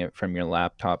charging it from your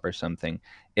laptop or something,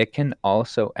 it can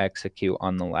also execute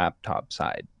on the laptop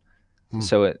side.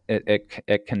 So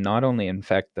it can not only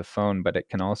infect the phone, but it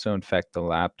can also infect the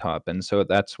laptop. And so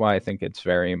that's why I think it's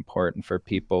very important for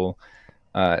people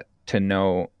to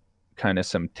know kind of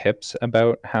some tips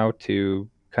about how to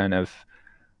kind of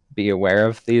be aware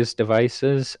of these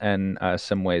devices, and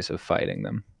some ways of fighting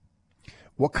them.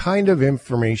 What kind of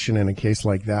information in a case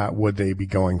like that would they be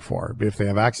going for? If they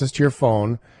have access to your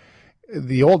phone,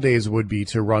 the old days would be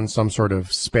to run some sort of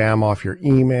spam off your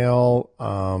email,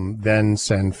 then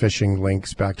send phishing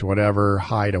links back to whatever,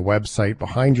 hide a website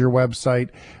behind your website.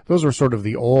 Those were sort of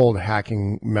the old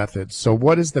hacking methods. So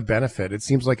what is the benefit? It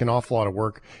seems like an awful lot of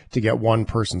work to get one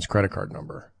person's credit card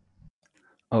number.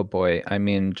 Oh boy, I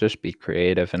mean, just be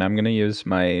creative. And I'm going to use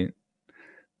my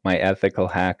ethical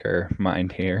hacker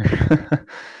mind here.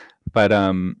 But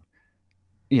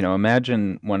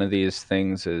imagine one of these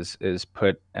things is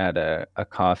put at a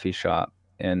coffee shop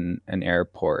in an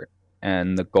airport,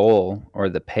 and the goal or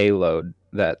the payload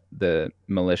that the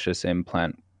malicious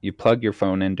implant, you plug your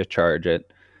phone in to charge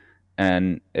it,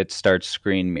 and it starts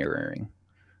screen mirroring,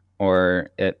 or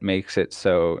it makes it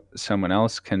so someone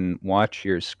else can watch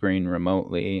your screen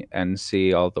remotely and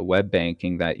see all the web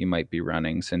banking that you might be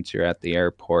running since you're at the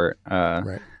airport.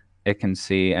 Right. It can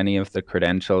see any of the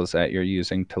credentials that you're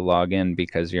using to log in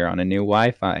because you're on a new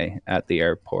Wi-Fi at the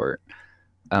airport.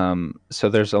 So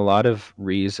there's a lot of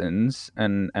reasons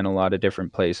and a lot of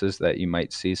different places that you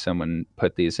might see someone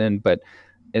put these in, but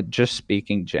just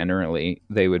speaking generally,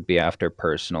 they would be after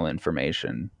personal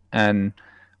information. And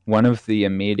one of the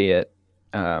immediate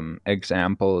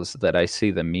examples that I see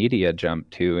the media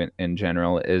jump to in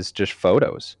general is just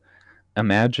photos.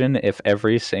 Imagine if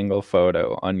every single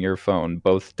photo on your phone,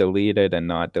 both deleted and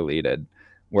not deleted,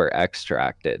 were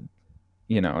extracted.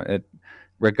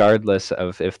 Regardless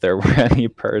of if there were any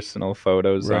personal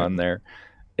photos on there,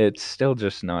 it's still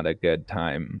just not a good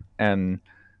time. And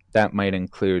that might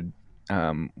include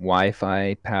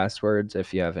Wi-Fi passwords,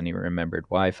 if you have any remembered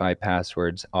Wi-Fi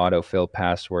passwords, autofill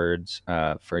passwords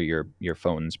for your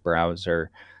phone's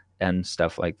browser and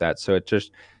stuff like that. So it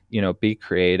just, be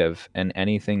creative, and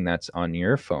anything that's on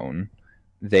your phone,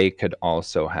 they could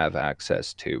also have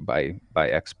access to by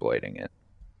exploiting it.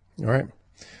 All right.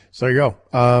 So there you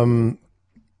go.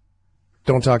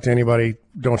 Don't talk to anybody.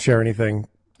 Don't share anything.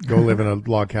 Go live in a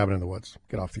log cabin in the woods.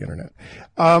 Get off the internet.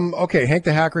 Okay, Hank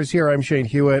the Hacker is here. I'm Shane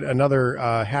Hewitt. Another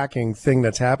hacking thing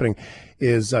that's happening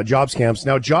is job scams.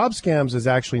 Now, job scams is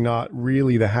actually not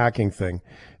really the hacking thing.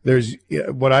 There's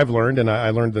what I've learned, and I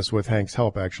learned this with Hank's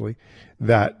help actually,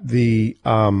 that the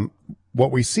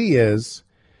what we see is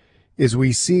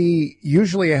we see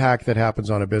usually a hack that happens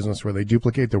on a business where they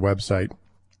duplicate their website,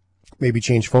 maybe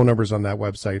change phone numbers on that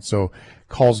website so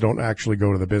calls don't actually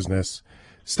go to the business,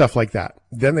 stuff like that.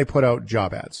 Then they put out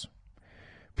job ads.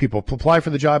 People apply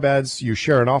for the job ads. You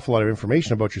share an awful lot of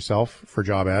information about yourself for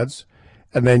job ads,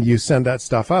 and then you send that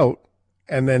stuff out,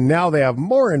 and then now they have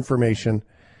more information.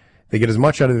 They get as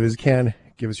much out of it as they can.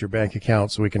 Give us your bank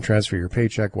account so we can transfer your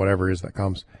paycheck, whatever it is that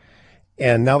comes.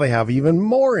 And now they have even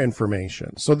more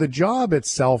information. So the job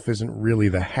itself isn't really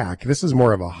the hack. This is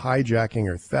more of a hijacking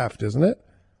or theft, isn't it?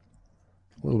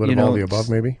 A little bit of all the above,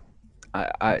 maybe.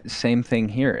 Same thing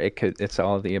here. It's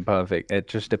all of the above. It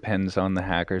just depends on the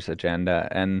hacker's agenda.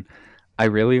 And I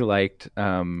really liked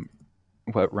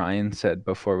what Ryan said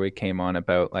before we came on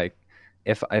about, like,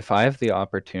 if I have the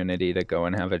opportunity to go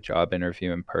and have a job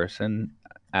interview in person,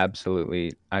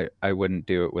 absolutely, I wouldn't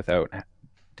do it without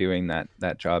doing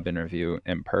that job interview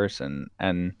in person.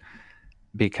 And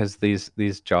because these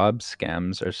job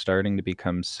scams are starting to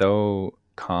become so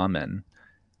common,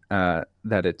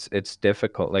 that it's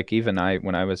difficult. Like, even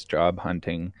when I was job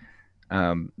hunting,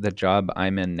 the job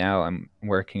I'm in now, I'm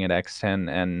working at X10,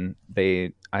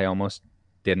 and I almost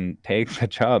didn't take the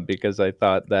job because I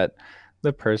thought that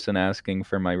the person asking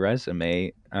for my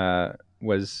resume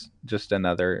was just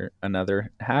another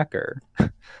hacker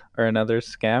or another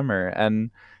scammer. And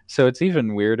so it's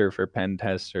even weirder for pen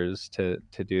testers to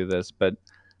do this. But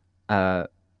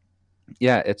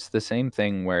yeah, it's the same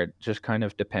thing where it just kind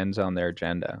of depends on their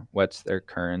agenda. What's their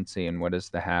currency and what is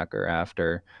the hacker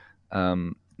after?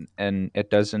 And it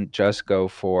doesn't just go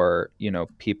for,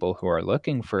 people who are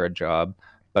looking for a job,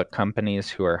 but companies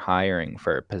who are hiring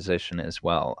for a position as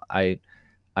well.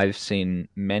 I've seen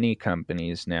many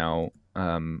companies now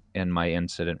in my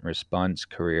incident response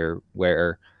career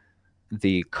where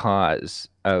the cause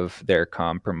of their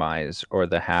compromise, or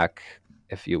the hack,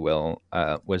 if you will,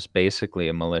 was basically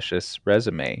a malicious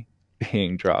resume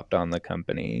being dropped on the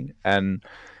company. And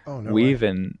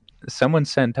someone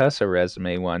sent us a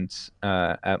resume once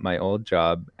at my old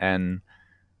job, and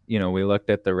we looked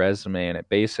at the resume, and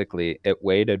it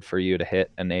waited for you to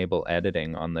hit enable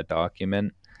editing on the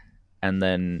document, and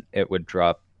then it would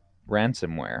drop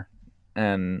ransomware.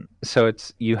 And so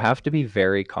you have to be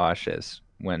very cautious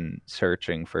when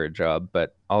searching for a job,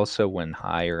 but also when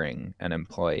hiring an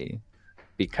employee,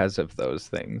 because of those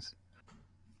things.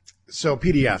 So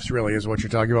PDFs really is what you're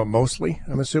talking about mostly,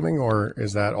 I'm assuming, or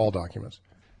is that all documents?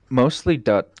 Mostly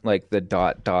the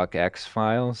 .docx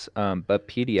files, but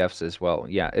PDFs as well.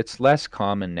 Yeah, it's less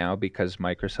common now because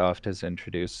Microsoft has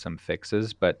introduced some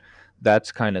fixes, but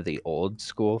that's kind of the old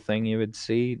school thing you would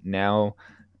see. Now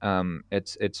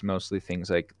it's mostly things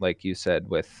like you said,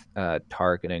 with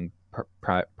targeting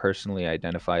personally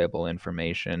identifiable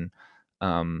information.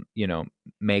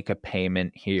 Make a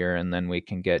payment here and then we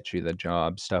can get you the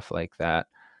job, stuff like that.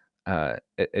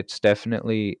 It's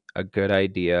definitely a good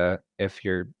idea if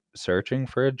you're searching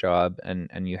for a job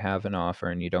and you have an offer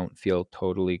and you don't feel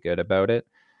totally good about it.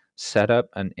 Set up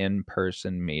an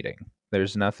in-person meeting.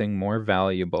 There's nothing more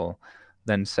valuable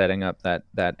than setting up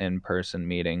that in-person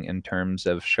meeting, in terms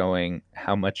of showing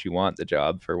how much you want the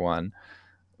job, for one,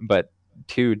 but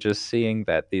two, just seeing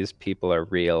that these people are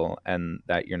real and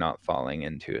that you're not falling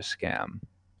into a scam.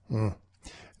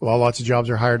 Well, lots of jobs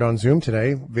are hired on Zoom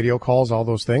today, video calls, all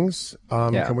those things.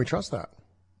 Can we trust that?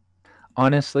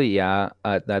 Honestly, yeah.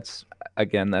 That's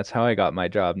how I got my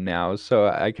job now, so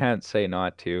I can't say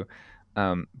not to.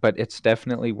 But it's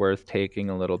definitely worth taking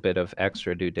a little bit of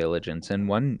extra due diligence. And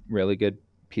one really good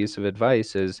piece of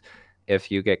advice is,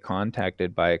 if you get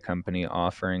contacted by a company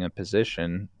offering a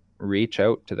position, reach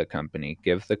out to the company,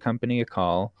 give the company a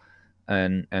call,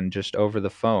 and just over the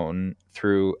phone,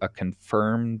 through a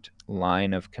confirmed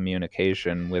line of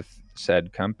communication with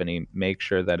said company, make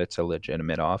sure that it's a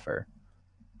legitimate offer.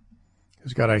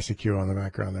 Who's got ICQ on the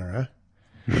background there,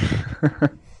 huh?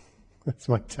 That's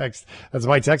my text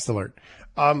alert.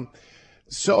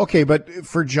 But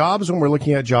for jobs, when we're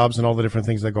looking at jobs and all the different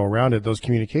things that go around it, those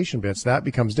communication bits, that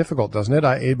becomes difficult, doesn't it?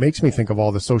 It makes me think of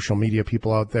all the social media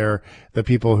people out there, the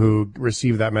people who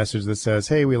receive that message that says,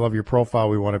 hey, we love your profile,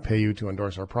 we want to pay you to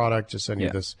endorse our product, just send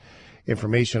you this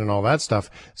information and all that stuff.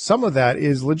 Some of that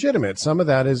is legitimate. Some of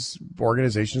that is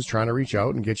organizations trying to reach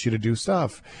out and get you to do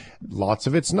stuff. Lots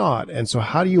of it's not. And so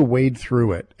how do you wade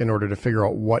through it in order to figure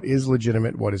out what is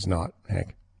legitimate, what is not,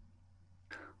 Hank?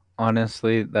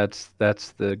 Honestly, that's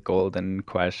the golden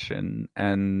question.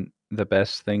 And the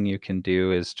best thing you can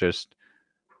do is just,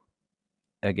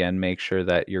 again, make sure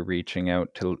that you're reaching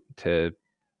out to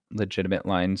legitimate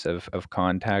lines of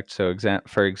contact. So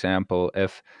for example,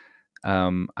 if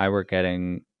I were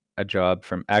getting a job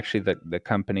from, actually, the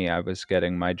company I was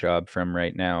getting my job from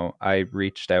right now, I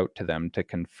reached out to them to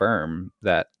confirm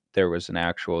that there was an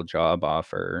actual job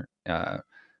offer,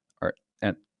 or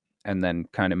and and then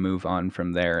kind of move on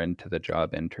from there into the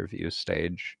job interview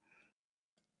stage.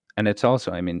 And it's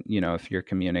also, I mean, if you're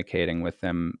communicating with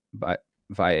them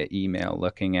via email,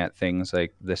 looking at things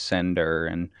like the sender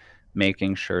and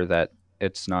making sure that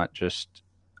it's not just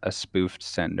a spoofed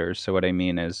sender. So what I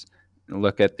mean is,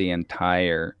 look at the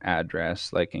entire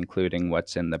address, like including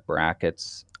what's in the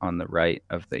brackets on the right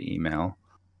of the email.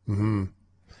 Mm-hmm.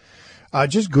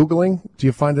 Just Googling. Do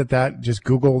you find that just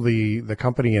Google the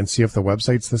company and see if the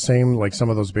website's the same, like some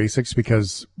of those basics?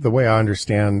 Because the way I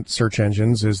understand search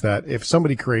engines is that if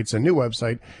somebody creates a new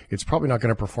website, it's probably not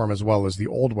going to perform as well as the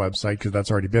old website because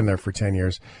that's already been there for 10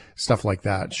 years, stuff like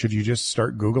that. Should you just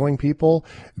start Googling people?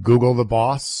 Google the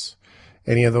boss?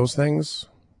 Any of those things?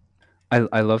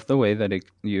 I love the way that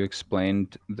you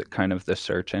explained the kind of the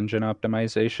search engine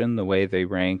optimization, the way they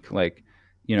rank, like,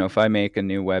 if I make a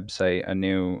new website,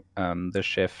 the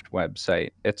Shift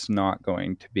website, it's not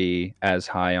going to be as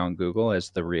high on Google as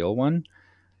the real one.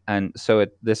 And so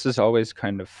this is always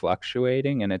kind of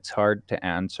fluctuating, and it's hard to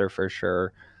answer for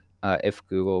sure if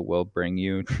Google will bring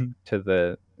you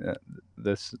to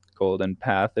this golden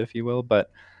path, if you will.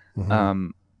 But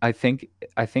I think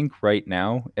right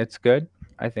now it's good.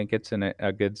 I think it's in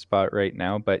a good spot right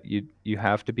now, but you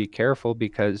have to be careful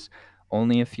because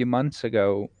only a few months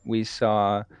ago we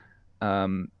saw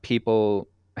hackers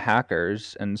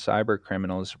and cyber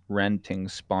criminals renting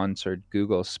sponsored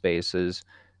Google spaces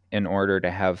in order to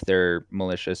have their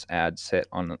malicious ads sit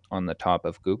on the top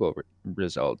of Google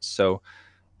results. So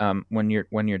when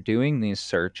you're doing these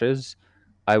searches,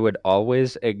 I would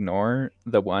always ignore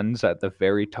the ones at the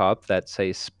very top that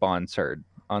say sponsored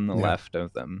on the left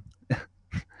of them.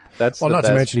 Well, not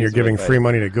to mention you're giving free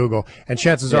money to Google. And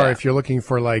chances are, if you're looking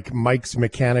for like Mike's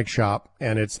Mechanic Shop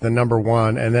and it's the number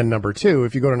one and then number two,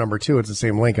 if you go to number two, it's the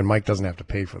same link and Mike doesn't have to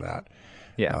pay for that.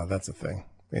 Yeah. That's a thing.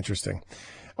 Interesting.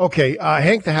 Okay.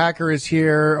 Hank the hacker is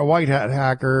here, a white hat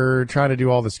hacker, trying to do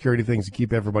all the security things to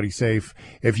keep everybody safe.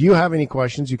 If you have any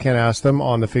questions, you can ask them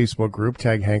on the Facebook group,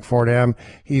 tag Hank Fordham.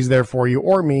 He's there for you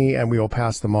or me, and we will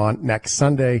pass them on next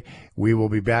Sunday. We will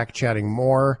be back chatting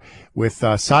more with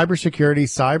cybersecurity,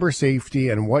 cyber safety,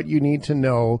 and what you need to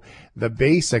know, the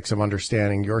basics of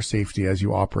understanding your safety as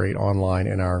you operate online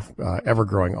in our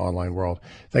ever-growing online world.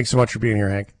 Thanks so much for being here,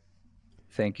 Hank.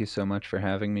 Thank you so much for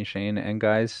having me, Shane. And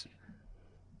guys,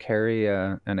 carry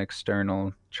an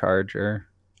external charger,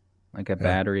 like a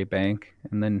battery bank,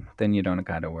 and then you don't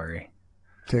got to worry.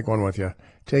 Take one with you.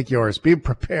 Take yours. Be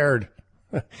prepared.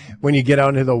 When you get out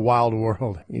into the wild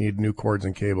world, you need new cords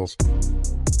and cables.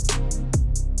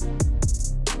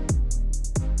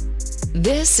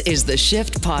 This is the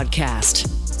Shift Podcast.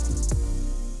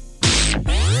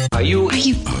 Are you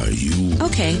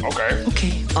Okay.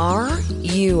 Are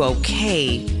you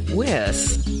okay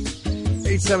with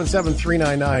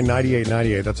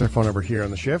 877-399-9898. That's our phone number here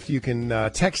on the Shift. You can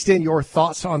text in your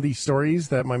thoughts on these stories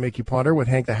that might make you ponder with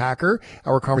Hank the Hacker.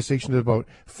 Our conversation is about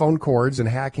phone cords and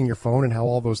hacking your phone and how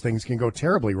all those things can go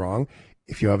terribly wrong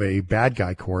if you have a bad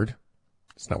guy cord.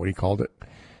 It's not what he called it,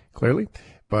 clearly,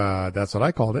 but that's what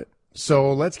I called it.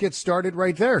 So let's get started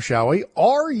right there, shall we?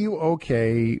 Are you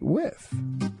okay with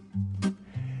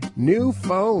new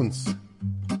phones?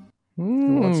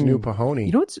 What's new,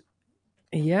 Pahoni? What's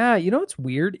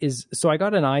weird is, so I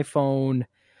got an iPhone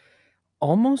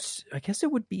almost, I guess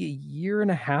it would be a year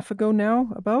and a half ago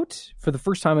now, about, for the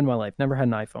first time in my life. Never had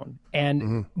an iPhone.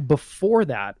 And before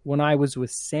that, when I was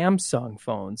with Samsung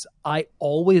phones, I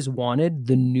always wanted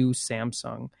the new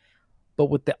Samsung. But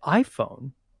with the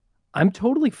iPhone, I'm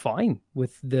totally fine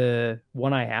with the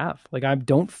one I have. Like, I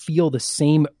don't feel the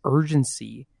same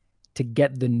urgency to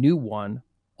get the new one,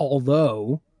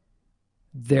 although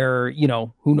there,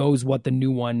 who knows what the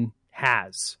new one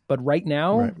has. But right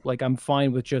now, like, I'm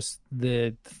fine with just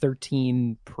the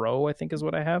 13 Pro, I think is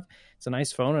what I have. It's a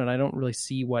nice phone, and I don't really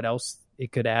see what else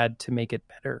it could add to make it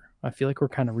better. I feel like we're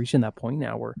kind of reaching that point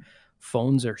now where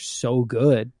phones are so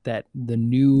good that the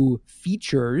new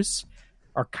features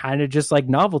are kind of just like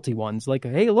novelty ones. Like,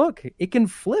 hey, look, it can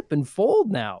flip and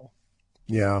fold now.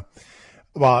 Yeah.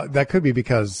 Well, that could be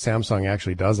because Samsung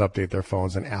actually does update their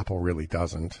phones and Apple really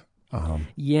doesn't.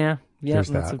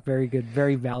 That's a very good,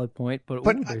 very valid point. But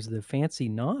there's the fancy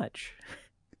notch.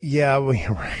 Yeah, well,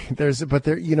 you're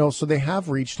right. So they have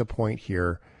reached a point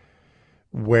here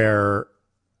where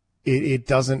it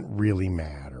doesn't really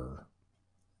matter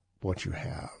what you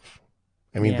have.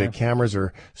 I mean, the cameras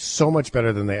are so much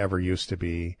better than they ever used to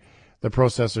be. The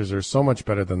processors are so much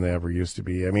better than they ever used to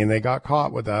be. I mean, they got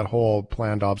caught with that whole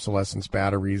planned obsolescence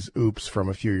batteries oops from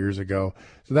a few years ago.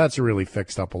 So that's really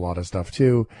fixed up a lot of stuff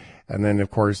too. And then,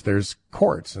 of course, there's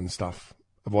courts and stuff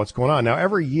of what's going on. Now,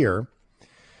 every year,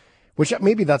 which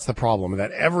maybe that's the problem,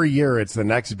 that every year it's the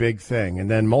next big thing.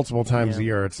 And then multiple times a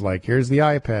year, it's like, here's the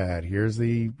iPad, here's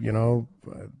the,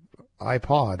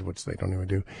 iPod, which they don't even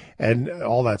do, and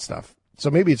all that stuff. So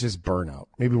maybe it's just burnout.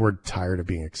 Maybe we're tired of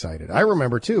being excited. I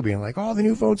remember too being like, oh, the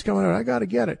new phone's coming out. I got to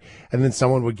get it. And then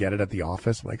someone would get it at the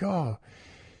office. I'm like, oh,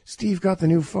 Steve got the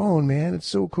new phone, man. It's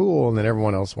so cool. And then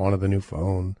everyone else wanted the new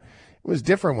phone. It was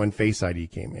different when Face ID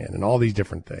came in and all these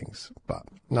different things, but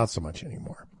not so much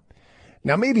anymore.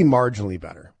 Now, maybe marginally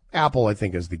better. Apple, I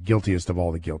think, is the guiltiest of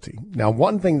all the guilty. Now,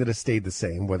 one thing that has stayed the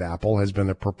same with Apple has been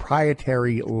the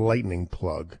proprietary Lightning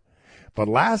plug. But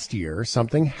last year,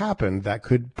 something happened that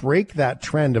could break that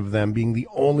trend of them being the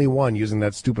only one using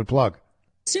that stupid plug.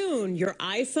 Soon, your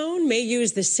iPhone may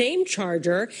use the same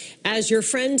charger as your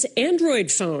friend's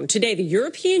Android phone. Today, the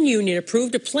European Union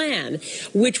approved a plan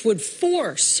which would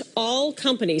force all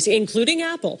companies, including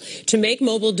Apple, to make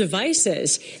mobile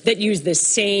devices that use the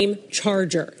same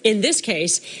charger. In this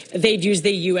case, they'd use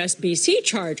the USB-C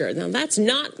charger. Now, that's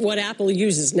not what Apple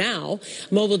uses now.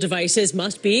 Mobile devices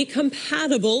must be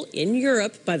compatible in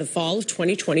Europe by the fall of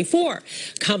 2024.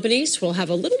 Companies will have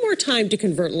a little more time to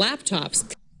convert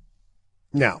laptops.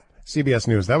 Now, CBS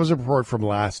News, that was a report from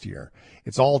last year.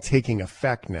 It's all taking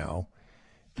effect now.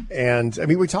 And, I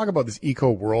mean, we talk about this eco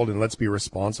world and let's be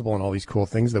responsible and all these cool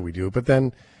things that we do. But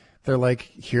then they're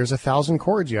like, here's 1,000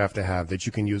 cords you have to have that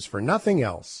you can use for nothing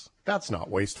else. That's not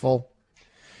wasteful.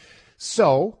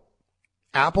 So,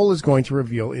 Apple is going to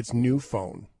reveal its new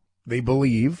phone, they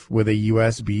believe, with a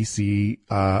USB-C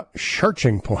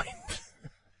charging point.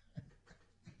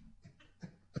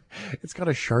 It's got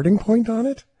a charging point on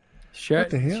it?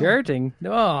 Shirting?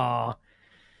 Oh,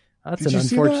 that's an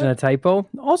unfortunate typo.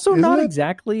 Also, not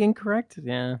exactly incorrect.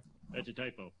 Yeah. That's a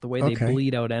typo. The way they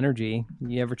bleed out energy.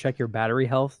 You ever check your battery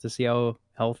health to see how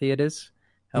healthy it is?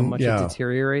 How much it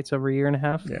deteriorates over a year and a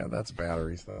half? Yeah, that's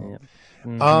batteries, though.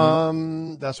 Yeah.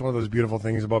 Mm-hmm. That's one of those beautiful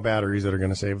things about batteries that are going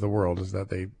to save the world is that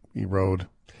they erode.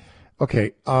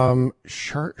 Okay.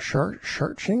 Charging?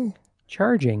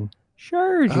 Charging.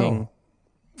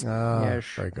 Oh. Yes.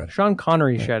 Very good. Sean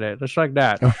Connery said it. Just like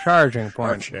that. Charging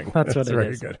point. That's what it very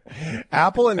is. Good.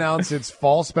 Apple announced its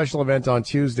fall special event on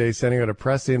Tuesday, sending out a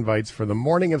press invites for the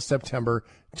morning of September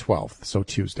 12th, so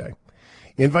Tuesday.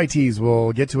 Invitees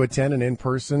will get to attend an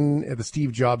in-person at the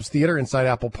Steve Jobs Theater inside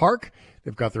Apple Park.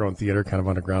 They've got their own theater, kind of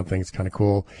underground thing. It's kind of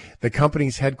cool. The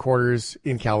company's headquarters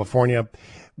in California,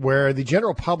 where the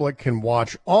general public can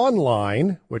watch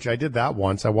online, which I did that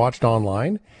once. I watched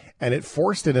online, and it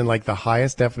forced it in like the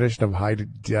highest definition of high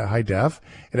def,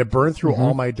 and it burned through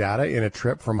all my data in a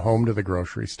trip from home to the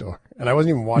grocery store. And I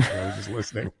wasn't even watching, I was just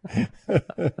listening.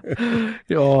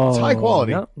 It's high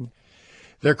quality. Yep.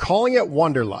 They're calling it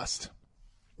Wonderlust.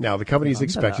 Now, the company is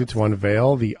expected to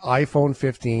unveil the iPhone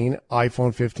 15,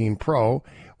 iPhone 15 Pro,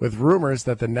 with rumors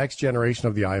that the next generation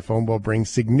of the iPhone will bring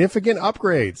significant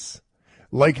upgrades,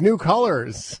 like new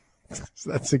colors. Is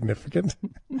that significant?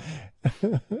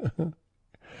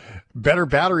 Better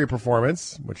battery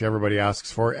performance, which everybody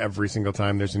asks for every single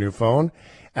time there's a new phone,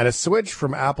 and a switch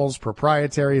from Apple's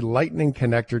proprietary Lightning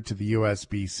connector to the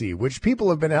USB-C, which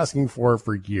people have been asking for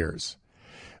years.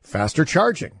 Faster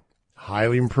charging.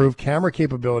 Highly improved camera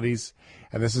capabilities.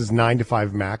 And this is 9 to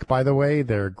 5 Mac, by the way.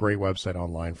 They're a great website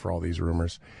online for all these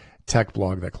rumors. Tech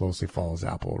blog that closely follows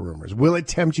Apple rumors. Will it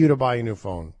tempt you to buy a new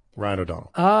phone, Ryan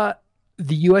O'Donnell?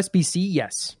 The USB-C,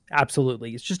 yes,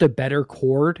 absolutely. It's just a better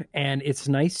cord. And it's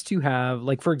nice to have,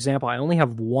 like, for example, I only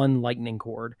have one Lightning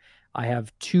cord. I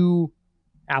have 2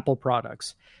 Apple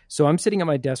products. So I'm sitting at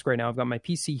my desk right now. I've got my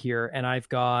PC here, and I've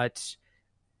got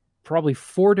probably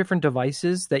 4 different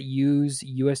devices that use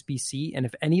USB-C, and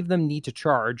if any of them need to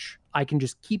charge, I can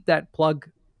just keep that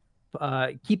cord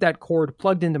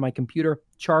plugged into my computer,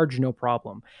 charge no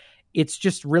problem. It's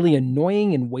just really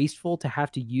annoying and wasteful to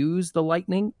have to use the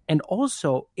Lightning, and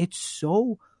also it's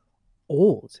so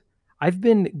old. I've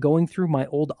been going through my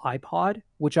old iPod,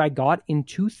 which I got in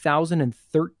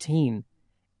 2013,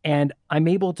 and I'm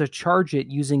able to charge it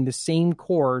using the same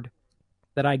cord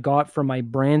that I got from my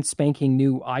brand spanking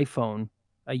new iPhone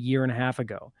a year and a half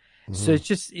ago. Mm-hmm. So it's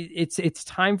just, it's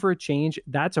time for a change.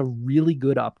 That's a really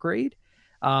good upgrade.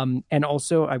 And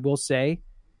also I will say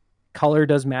color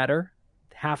does matter.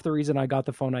 half the reason I got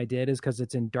the phone I did is because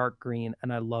it's in dark green,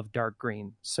 and I love dark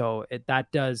green. So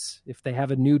that does, if they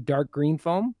have a new dark green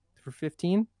phone for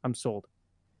 15, I'm sold.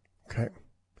 Okay.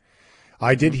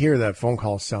 I did hear that phone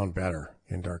calls sound better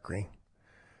in dark green.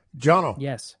 Jono.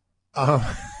 Yes.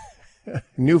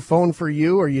 New phone for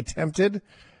you? Are you tempted?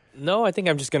 No, I think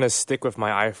I'm just going to stick with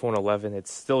my iPhone 11.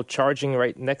 It's still charging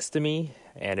right next to me,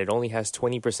 and it only has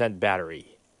 20%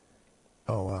 battery.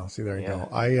 Oh, wow. See, there you go.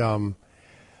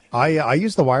 I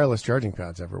use the wireless charging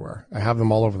pads everywhere. I have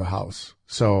them all over the house.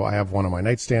 So I have one on my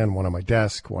nightstand, one on my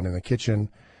desk, one in the kitchen.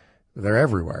 They're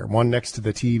everywhere. One next to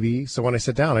the TV. So when I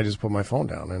sit down, I just put my phone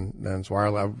down, and then it's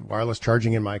wireless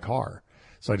charging in my car.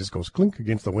 So it just goes clink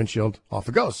against the windshield, off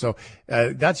it goes. So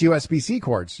that's USB-C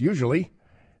cords, usually.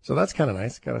 So that's kind of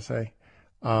nice, got to say.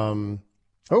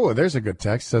 Oh, there's a good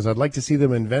text. Says, I'd like to see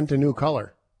them invent a new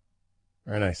color.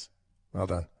 Very nice. Well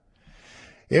done.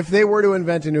 If they were to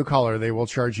invent a new color, they will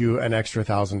charge you an extra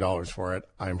 $1,000 for it,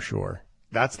 I'm sure.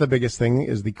 That's the biggest thing,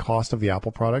 is the cost of the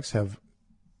Apple products have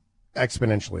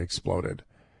exponentially exploded.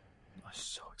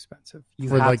 So expensive. You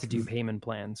have to do payment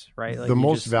plans, right? Like the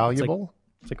most valuable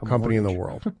it's like company in the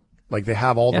world. Like they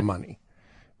have all the money,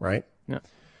 right? Yeah.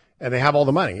 And they have all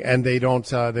the money, and they don't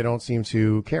seem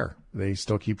to care. They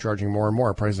still keep charging more and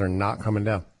more. Prices are not coming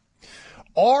down.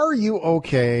 Are you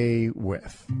okay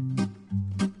with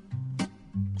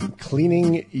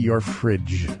cleaning your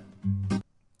fridge?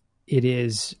 It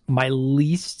is my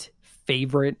least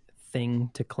favorite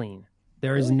thing to clean.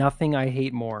 There is nothing I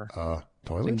hate more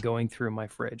than going through my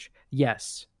fridge.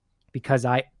 Yes, because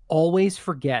I always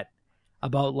forget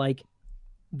about like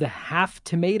the half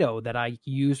tomato that I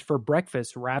used for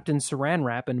breakfast wrapped in saran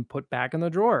wrap and put back in the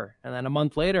drawer. And then a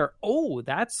month later, oh,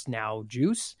 that's now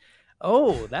juice.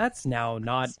 Oh, that's now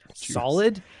not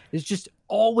solid. It's just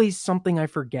always something I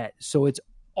forget. So it's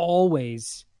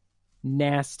always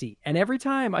nasty. And every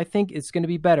time I think it's going to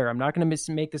be better. I'm not going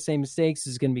to make the same mistakes.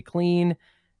 It's going to be clean.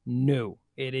 No,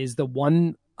 it is the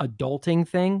one adulting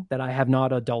thing that I have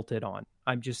not adulted on.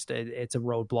 I'm just, it's a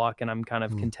roadblock, and I'm kind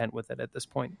of content with it at this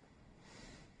point.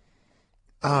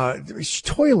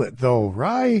 Toilet though,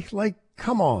 right? Like,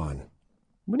 come on.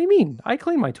 What do you mean? I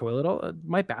clean my toilet.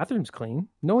 My bathroom's clean.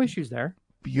 No issues there.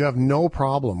 You have no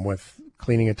problem with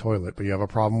cleaning a toilet, but you have a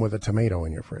problem with a tomato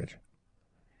in your fridge.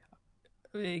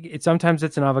 Sometimes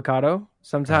it's an avocado.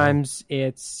 Sometimes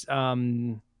it's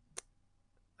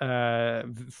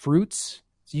fruits.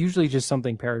 It's usually just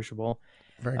something perishable.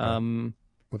 Very good.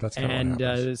 Well, that's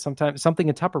and sometimes something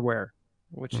in Tupperware,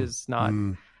 which is not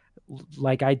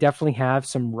like, I definitely have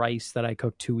some rice that I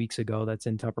cooked 2 weeks ago that's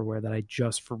in Tupperware that I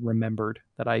just remembered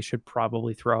that I should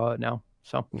probably throw out now.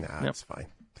 So that's fine.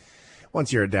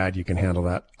 Once you're a dad, you can handle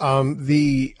that.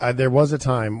 There was a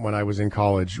time when I was in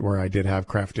college where I did have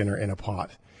Kraft Dinner in a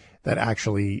pot that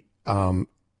actually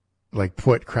like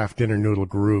put Kraft Dinner noodle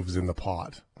grooves in the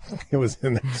pot. It was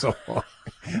in there so long,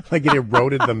 like it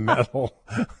eroded the metal.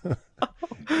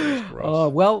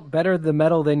 Well, better the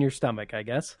metal than your stomach, I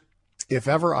guess. If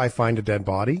ever I find a dead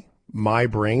body, my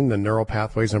brain, the neural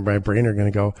pathways in my brain are going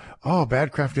to go, oh,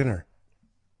 bad Kraft Dinner.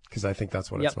 Because I think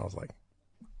that's what it smells like.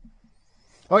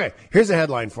 Okay, here's a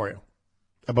headline for you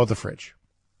about the fridge.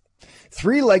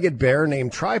 Three-legged bear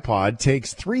named Tripod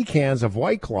takes 3 cans of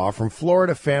White Claw from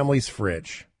Florida family's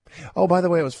fridge. Oh, by the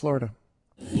way, it was Florida.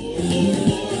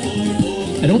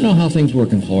 I don't know how things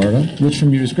work in Florida, which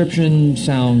from your description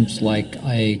sounds like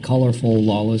a colorful,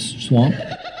 lawless swamp.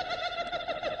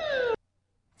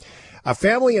 A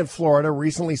family in Florida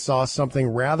recently saw something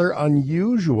rather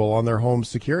unusual on their home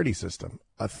security system.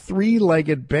 A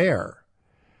 3-legged bear.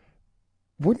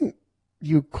 Wouldn't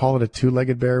you call it a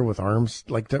 2-legged bear with arms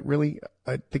like that? Really?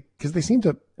 Because they seem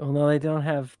to. Well, no, they don't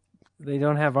have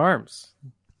arms.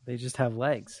 They just have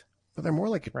legs. But they're more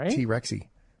like a T-Rexy,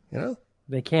 you know?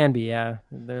 They can be, yeah.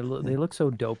 They look so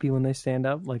dopey when they stand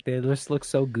up. Like, they just look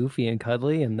so goofy and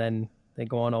cuddly, and then they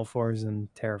go on all fours and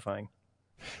terrifying.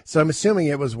 So I'm assuming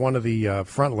it was one of the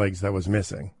front legs that was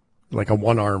missing, like a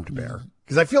one-armed bear.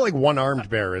 Because I feel like one-armed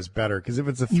bear is better. Because if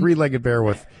it's a 3-legged bear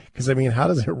because I mean, how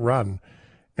does it run?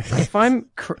 If I'm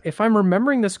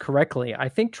remembering this correctly, I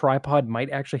think Tripod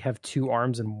might actually have 2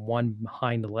 arms and 1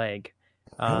 hind leg.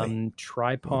 Really?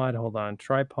 Tripod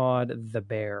the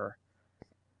bear.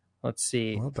 Let's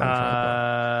see. Well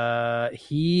done,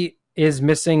 he is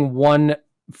missing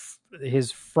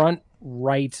his front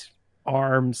right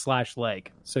arm /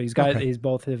 leg. So he's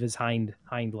both of his hind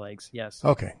legs. Yes.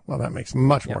 Okay. Well, that makes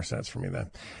much more sense for me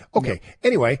then. Okay. Yep.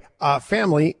 Anyway,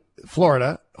 family,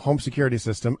 Florida, home security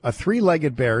system, a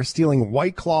 3-legged bear stealing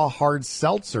White Claw hard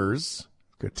seltzers.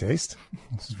 Good taste.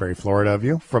 This is very Florida of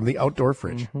you, from the outdoor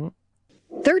fridge. Mm-hmm.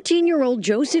 13-year-old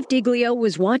Joseph Diglio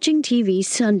was watching TV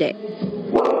Sunday.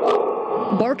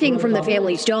 Barking from the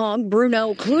family's dog,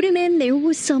 Bruno clued him in there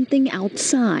was something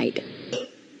outside.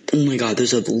 Oh my God,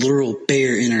 there's a literal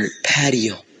bear in our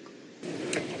patio.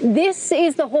 This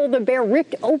is the hole the bear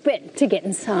ripped open to get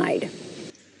inside.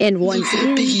 And once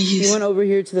in, he went over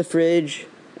here to the fridge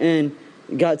and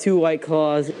got 2 White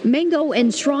Claws. Mango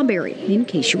and strawberry, in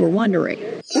case you were wondering.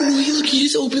 Oh, look, he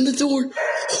just opened the door.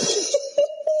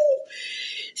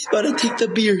 He's about to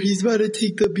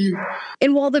take the beer.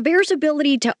 And while the bear's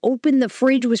ability to open the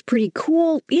fridge was pretty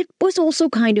cool, it was also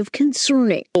kind of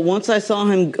concerning. Once I saw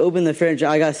him open the fridge,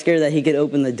 I got scared that he could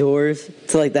open the doors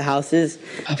to, like, the houses.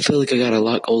 I feel like I gotta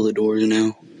lock all the doors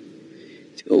now.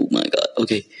 Oh my God.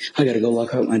 Okay, I gotta go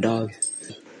lock out my dog.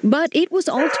 But it was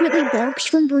ultimately barks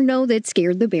from Bruno that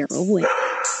scared the bear away.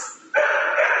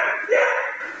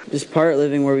 Just part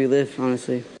living where we live,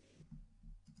 honestly.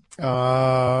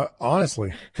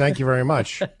 Honestly, thank you very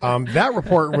much. That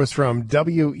report was from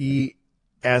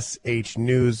WESH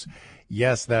News.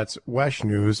 Yes, that's Wesh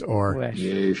News or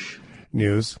Wesh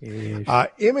News.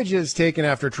 Images taken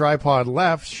after Tripod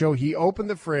left show he opened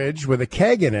the fridge with a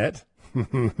keg in it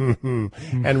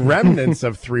and remnants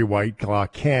of 3 White Claw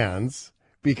cans,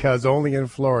 because only in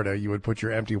Florida you would put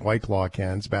your empty White Claw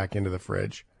cans back into the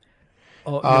fridge.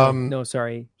 Oh, no,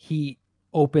 sorry. He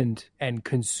opened and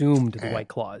consumed the White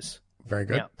Claws. Very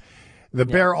good. Yeah. The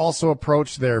bear also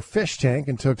approached their fish tank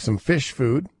and took some fish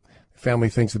food. The family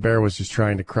thinks the bear was just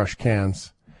trying to crush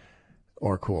cans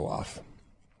or cool off.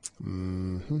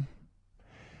 Mm-hmm.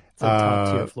 It's a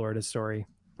top-tier Florida story.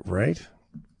 Right?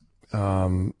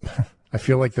 I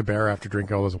feel like the bear, after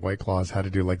drinking all those White Claws, had to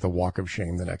do like the walk of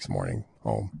shame the next morning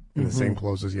home in the same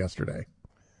clothes as yesterday.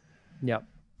 Yep.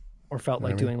 Or felt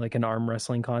like doing like an arm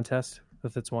wrestling contest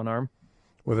with its one arm.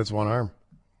 With its one arm.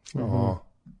 Mm-hmm. Oh,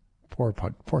 poor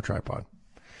Tripod.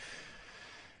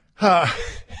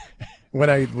 When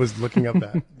I was looking up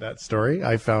that story,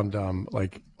 I found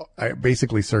I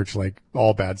basically searched like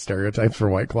all bad stereotypes for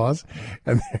White Claws,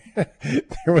 and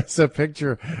there was a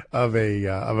picture of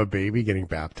a baby getting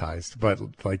baptized, but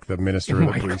like the minister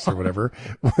or the priest or whatever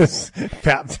was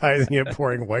baptizing it,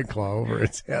 pouring White Claw over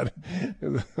its head.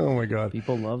 Oh my God,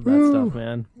 people love that stuff,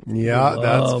 man. Yeah,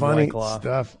 that's funny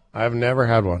stuff. I've never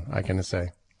had one, I can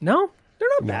say. No, they're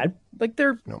not bad. Like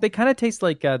they kind of taste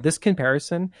like this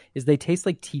comparison is they taste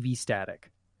like TV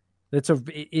static.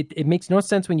 It makes no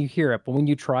sense when you hear it, but when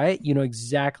you try it, you know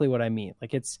exactly what I mean.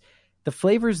 Like the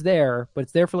flavor's there, but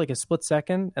it's there for like a split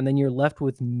second, and then you're left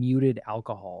with muted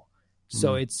alcohol.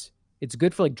 So it's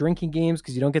good for like drinking games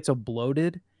because you don't get so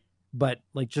bloated. But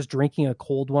like just drinking a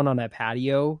cold one on a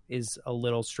patio is a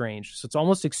little strange. So it's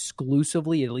almost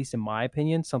exclusively, at least in my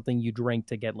opinion, something you drink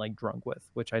to get like drunk with,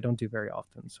 which I don't do very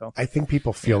often. So I think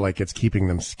people feel like it's keeping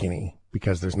them skinny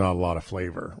because there's not a lot of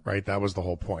flavor, right? That was the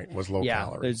whole point, was low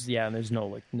calories. There's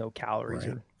no calories,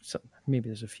 right. Or so, maybe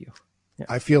there's a few. Yeah.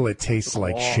 I feel it tastes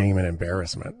like shame and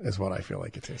embarrassment is what I feel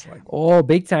like it tastes like. Oh,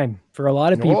 big time for a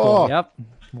lot of people. Oh. Yep.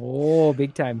 Oh,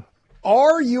 big time.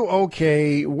 Are you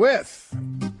okay with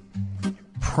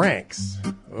pranks?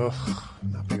 Ugh,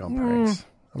 not big on pranks.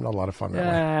 I'm not a lot of fun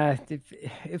that way.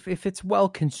 If it's well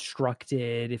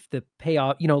constructed, if the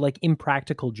payoff, like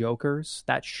Impractical Jokers,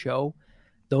 that show,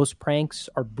 those pranks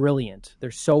are brilliant.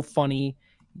 They're so funny.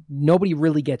 Nobody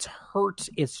really gets hurt.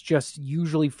 It's just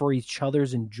usually for each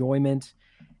other's enjoyment.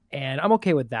 And I'm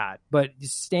okay with that. But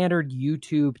standard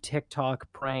YouTube,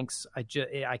 TikTok pranks, I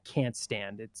can't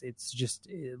stand. It's just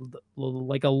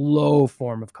like a low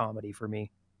form of comedy for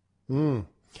me. Yeah,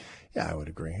 I would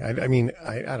agree. I mean,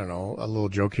 I don't know, a little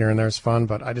joke here and there is fun,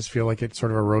 but I just feel like it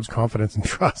sort of erodes confidence and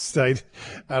trust. I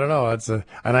don't know.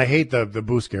 And I hate the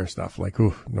boo scare stuff. Like,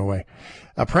 ooh, no way.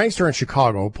 A prankster in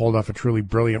Chicago pulled off a truly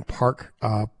brilliant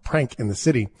prank in the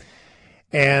city.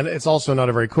 And it's also not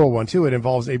a very cool one, too. It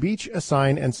involves a beach, a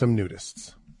sign, and some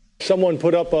nudists. Someone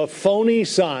put up a phony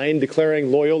sign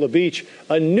declaring Loyola Beach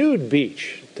a nude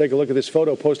beach. Take a look at this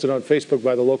photo posted on Facebook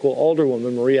by the local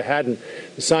alderwoman, Maria Haddon.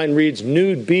 The sign reads,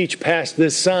 "Nude beach past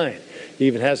this sign." It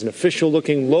even has an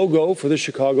official-looking logo for the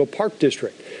Chicago Park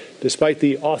District. Despite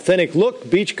the authentic look,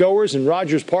 beachgoers in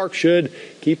Rogers Park should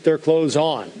keep their clothes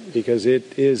on because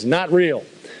it is not real.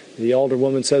 The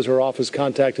alderwoman says her office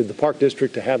contacted the Park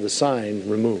District to have the sign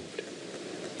removed.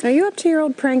 Are you up to your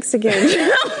old pranks again?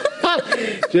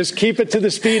 Just keep it to the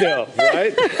Speedo,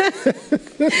 right?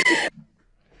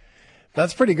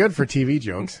 That's pretty good for TV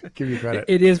jokes. Give you credit.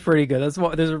 It is pretty good.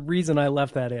 There's a reason I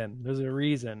left that in. There's a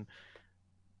reason.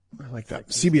 I like that.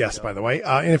 CBS, by the way.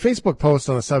 In a Facebook post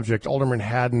on the subject, Alderman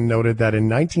Haddon noted that in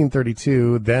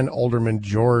 1932, then Alderman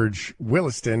George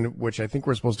Williston, which I think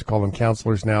we're supposed to call them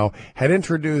councillors now, had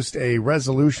introduced a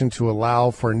resolution to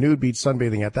allow for nude beach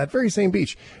sunbathing at that very same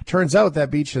beach. Turns out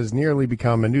that beach has nearly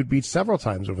become a nude beach several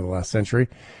times over the last century.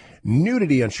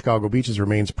 Nudity on Chicago beaches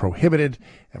remains prohibited,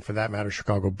 and for that matter,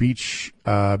 Chicago beaches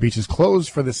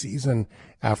closed for the season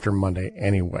after Monday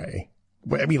anyway.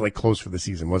 I mean, like, closed for the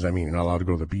season. What does that mean? You're not allowed to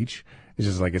go to the beach? It's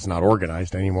just like it's not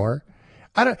organized anymore.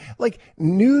 I don't like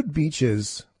nude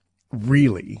beaches.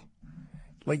 Really,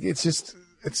 like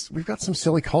we've got some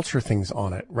silly culture things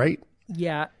on it, right?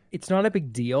 Yeah, it's not a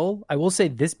big deal. I will say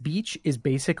this beach is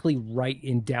basically right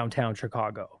in downtown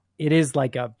Chicago. It is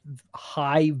like a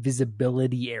high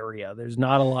visibility area. There's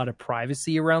not a lot of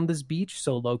privacy around this beach.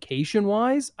 So location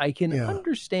wise, I can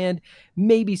understand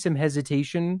maybe some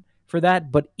hesitation for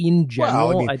that. But in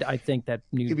general, I think that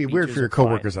it'd be weird for your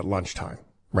coworkers at lunchtime,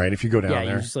 right? If you go down there.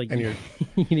 You're just like, you're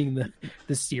eating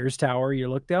the Sears Tower. You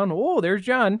look down. Oh, there's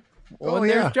John.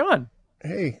 There's John.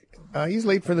 Hey, he's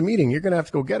late for the meeting. You're going to have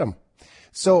to go get him.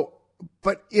 So,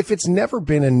 but if it's never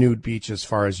been a nude beach as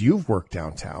far as you've worked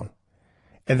downtown,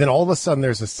 and then all of a sudden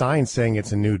there's a sign saying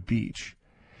it's a nude beach,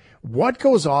 what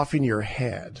goes off in your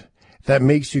head that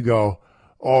makes you go,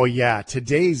 oh yeah,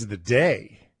 today's the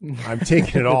day. I'm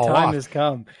taking it all The time off. has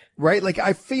come. Right? Like,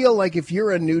 I feel like if you're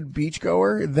a nude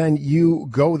beachgoer, then you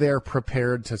go there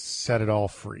prepared to set it all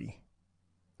free.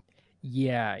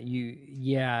 Yeah.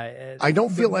 I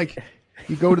don't feel like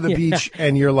you go to the beach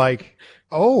and you're like,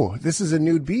 oh, this is a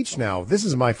nude beach now. This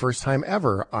is my first time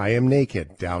ever. I am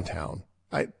naked downtown.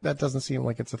 That doesn't seem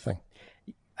like it's a thing.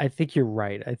 I think you're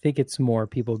right. I think it's more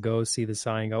people go see the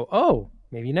sign and go, oh,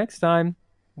 maybe next time.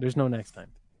 There's no next time.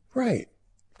 Right.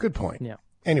 Good point. Yeah.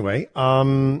 Anyway,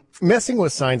 messing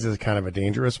with signs is kind of a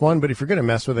dangerous one, but if you're going to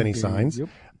mess with any signs,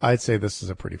 I'd say this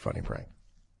is a pretty funny prank.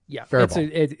 Yeah. It's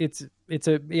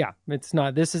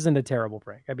not, this isn't a terrible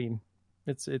prank. I mean,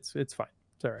 it's fine. It's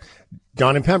all right.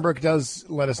 Don in Pembroke does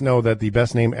let us know that the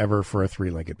best name ever for a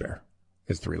three-legged bear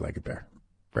is three-legged bear.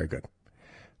 Very good.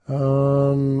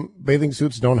 Bathing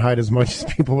suits don't hide as much as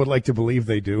people would like to believe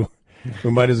they do. We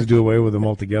might as well do away with them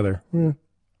altogether. That's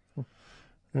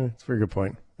a very good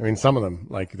point. I mean, some of them,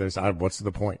 like, there's, what's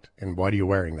the point? And what are you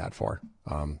wearing that for?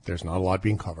 There's not a lot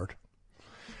being covered.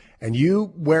 And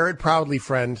you wear it proudly,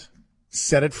 friend.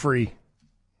 Set it free.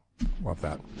 Love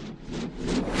that.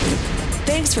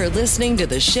 Thanks for listening to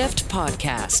the Shift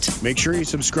Podcast. Make sure you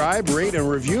subscribe, rate, and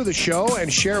review the show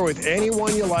and share with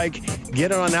anyone you like.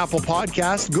 Get it on Apple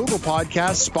Podcasts, Google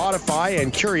Podcasts, Spotify,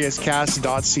 and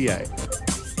CuriousCast.ca.